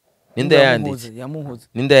umuti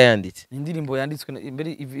Ninda yanditse indirimbo yanditswe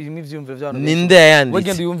imbere irimo ivyumviro by'abantu Ninda yanditse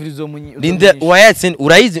wegenda uyumviriza Ninda wayatse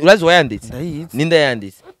urazi wayanditse Ninda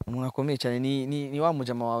yanditse umuntu akomeye cyane ni wa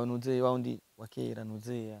mujama wawe nuze wa undi wakera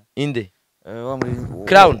nuze inde wa muri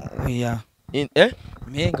Crown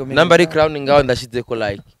mengo number Crown ngaho ndashize ko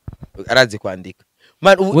like arazi kwandika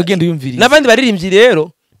wegenda uyumviriza nabandi baririmbyi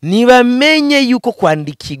rero nibamenye yuko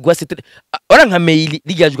kwandikirwa ora nka mail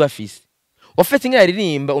ligajwe afise ofete nka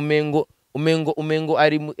yaririmba umengo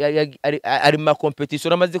ari ma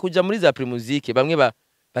competition amaze kuja muri za primusique bamwe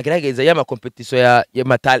bagerageza ya ma competition ya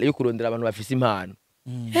matale yo kurondera abantu bafise impano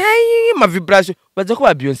ma vibration baza ko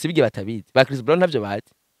ba Beyonce bige batabizi ba Chris Brown navyo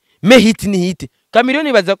bahati me hit ni hit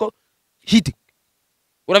Chameleone baza ko hit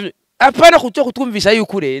uravyo apana kucyo kutwumvisha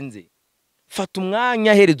yuko urenze fata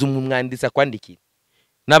umwanya hereza umwanditsi kwandikira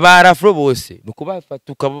nabarafro bose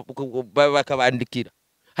nukubafata bakabandikira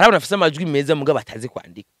hari abantu bafite amajwi meza muga batazi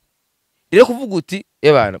kwandika rero kuvuga uti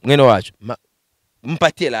ebana mwene wacu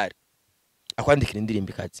mpatie lari akwandikira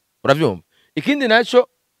indirimbo ikazi uravyumva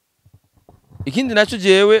ikindi naco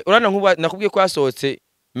jewe urana nkuba nakubwiye ko yasohotse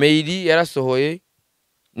Meiri yarasohoye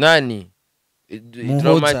nani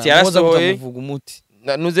Dromati yarasohoye umuti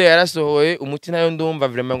nuze yarasohoye umuti nayo ndumva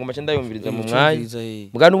vraiment ngo mace ndayumviriza mu mwanya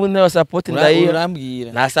bwa n'ubundi nayo support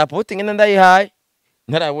ndayirambira na support ngena ndayihaye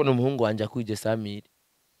ntarabona umuhungu wanje akuje Samiri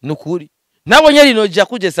nukuri nabonye Rinoji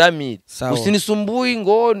akuje Samiri usinisumbuye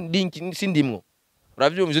ngo sindimwo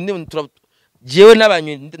uravyumva izo ndimo jewe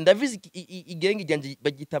n'abanyoni ndavize igenge ryanje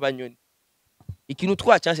bagita abanyoni ikintu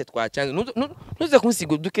twacanse nuze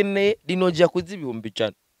kunsigo dukeneye Rinoji akuze ibihumbi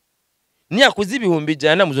cyane niyakuze ibihumbi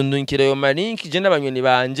jana muzondunkira yo marinki je n'abanyoni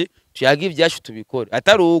banje tuyaga ivyashu tubikora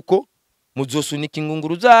atari uko muzosunika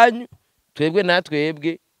ingunguru zanyu twebwe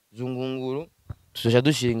natwebwe zungunguru tuzoja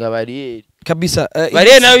dushinga bariyeri kabisa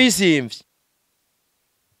bariyeri nayo yisimvye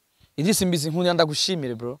indi simbizi nkunda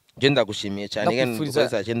ndagushimire bro je ndagushimiye cyane ngene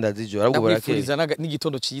dukoza je ndazijora ahubwo barakeye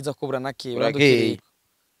n'igitondo ciza ko buranake baradukeye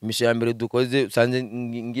imisho ya mbere dukoze usanze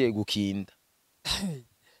ngiye gukinda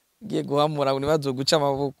ngiye guhamura nibazo guca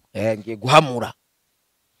amaboko ngiye guhamura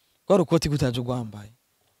kwa rukoti gutaje gwambaye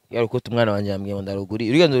ya rukoti umwana wanje yambwiye ngo ndaruguri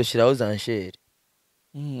uriga nzoshiraho zanshere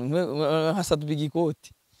hasadu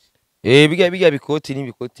bigikoti biga bikoti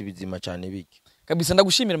n'ibikoti bizima cyane biki kabisa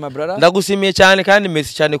ndagushimira mabrara ndagushimiye cyane kandi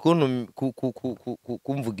merci cyane kuntu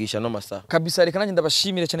kumvugisha no masaha kabisa reka nanjye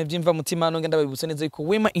ndabashimira cyane byimva mutima nonge ndabibutse neza yuko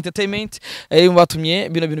Wema Entertainment batumye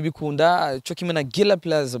bintu bikunda cyo kimwe na Gila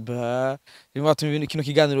Plaza batumye kino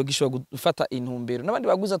kiganiro gishobora gufata intumbero nabandi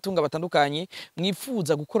baguza tunga batandukanye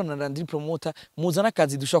mwifuza gukorana na Landry Promoter muzana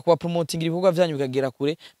akazi dushobora kuba promoting ibikorwa byanyu bikagera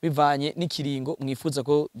kure bivanye n'ikiringo mwifuza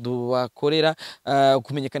ko dubakorera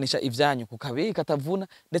kumenyekanisha ivyanyu kukabe katavuna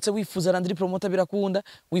ndetse wifuza Landry Promoter birakunda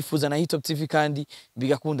wifuza na Hitop TV kandi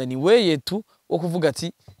bigakunda ni weye tu wo kuvuga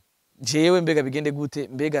ati jewe mbega bigende gute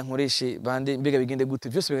mbega nkoreshe bande mbega bigende gute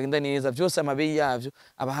byose bigenda neza byose amabeyi yavyo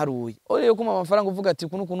abaharuye oreyo kuma amafaranga uvuga ati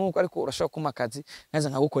kunuko ariko urashaka kuma akazi nkaza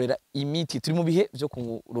nkagukorera imiti turi mu bihe byo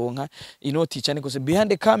kuronka inoti cyane kose behind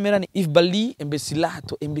the camera ni If Bali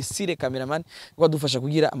Embesire cameraman kwadufasha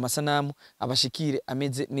kugira amasanamu abashikire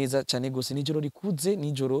ameze neza cyane gose nijoro rikuze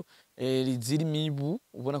nijoro riziri mibu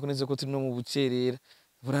ubona ko neza ko turi no mu bucerera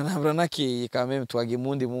buranakeye kameme twagiye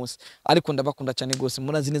mundi munsi ariko ndabakunda cyane gose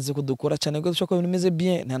murazi neza ko dukora cyane gose dushaka ibintu bimeze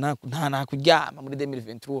bien nta kuryama muri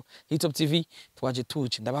 2023 Hitop TV twaje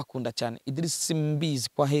tuci ndabakunda cyane Idris Simbizi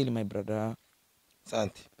kwa heli my brother.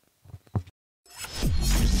 Asante.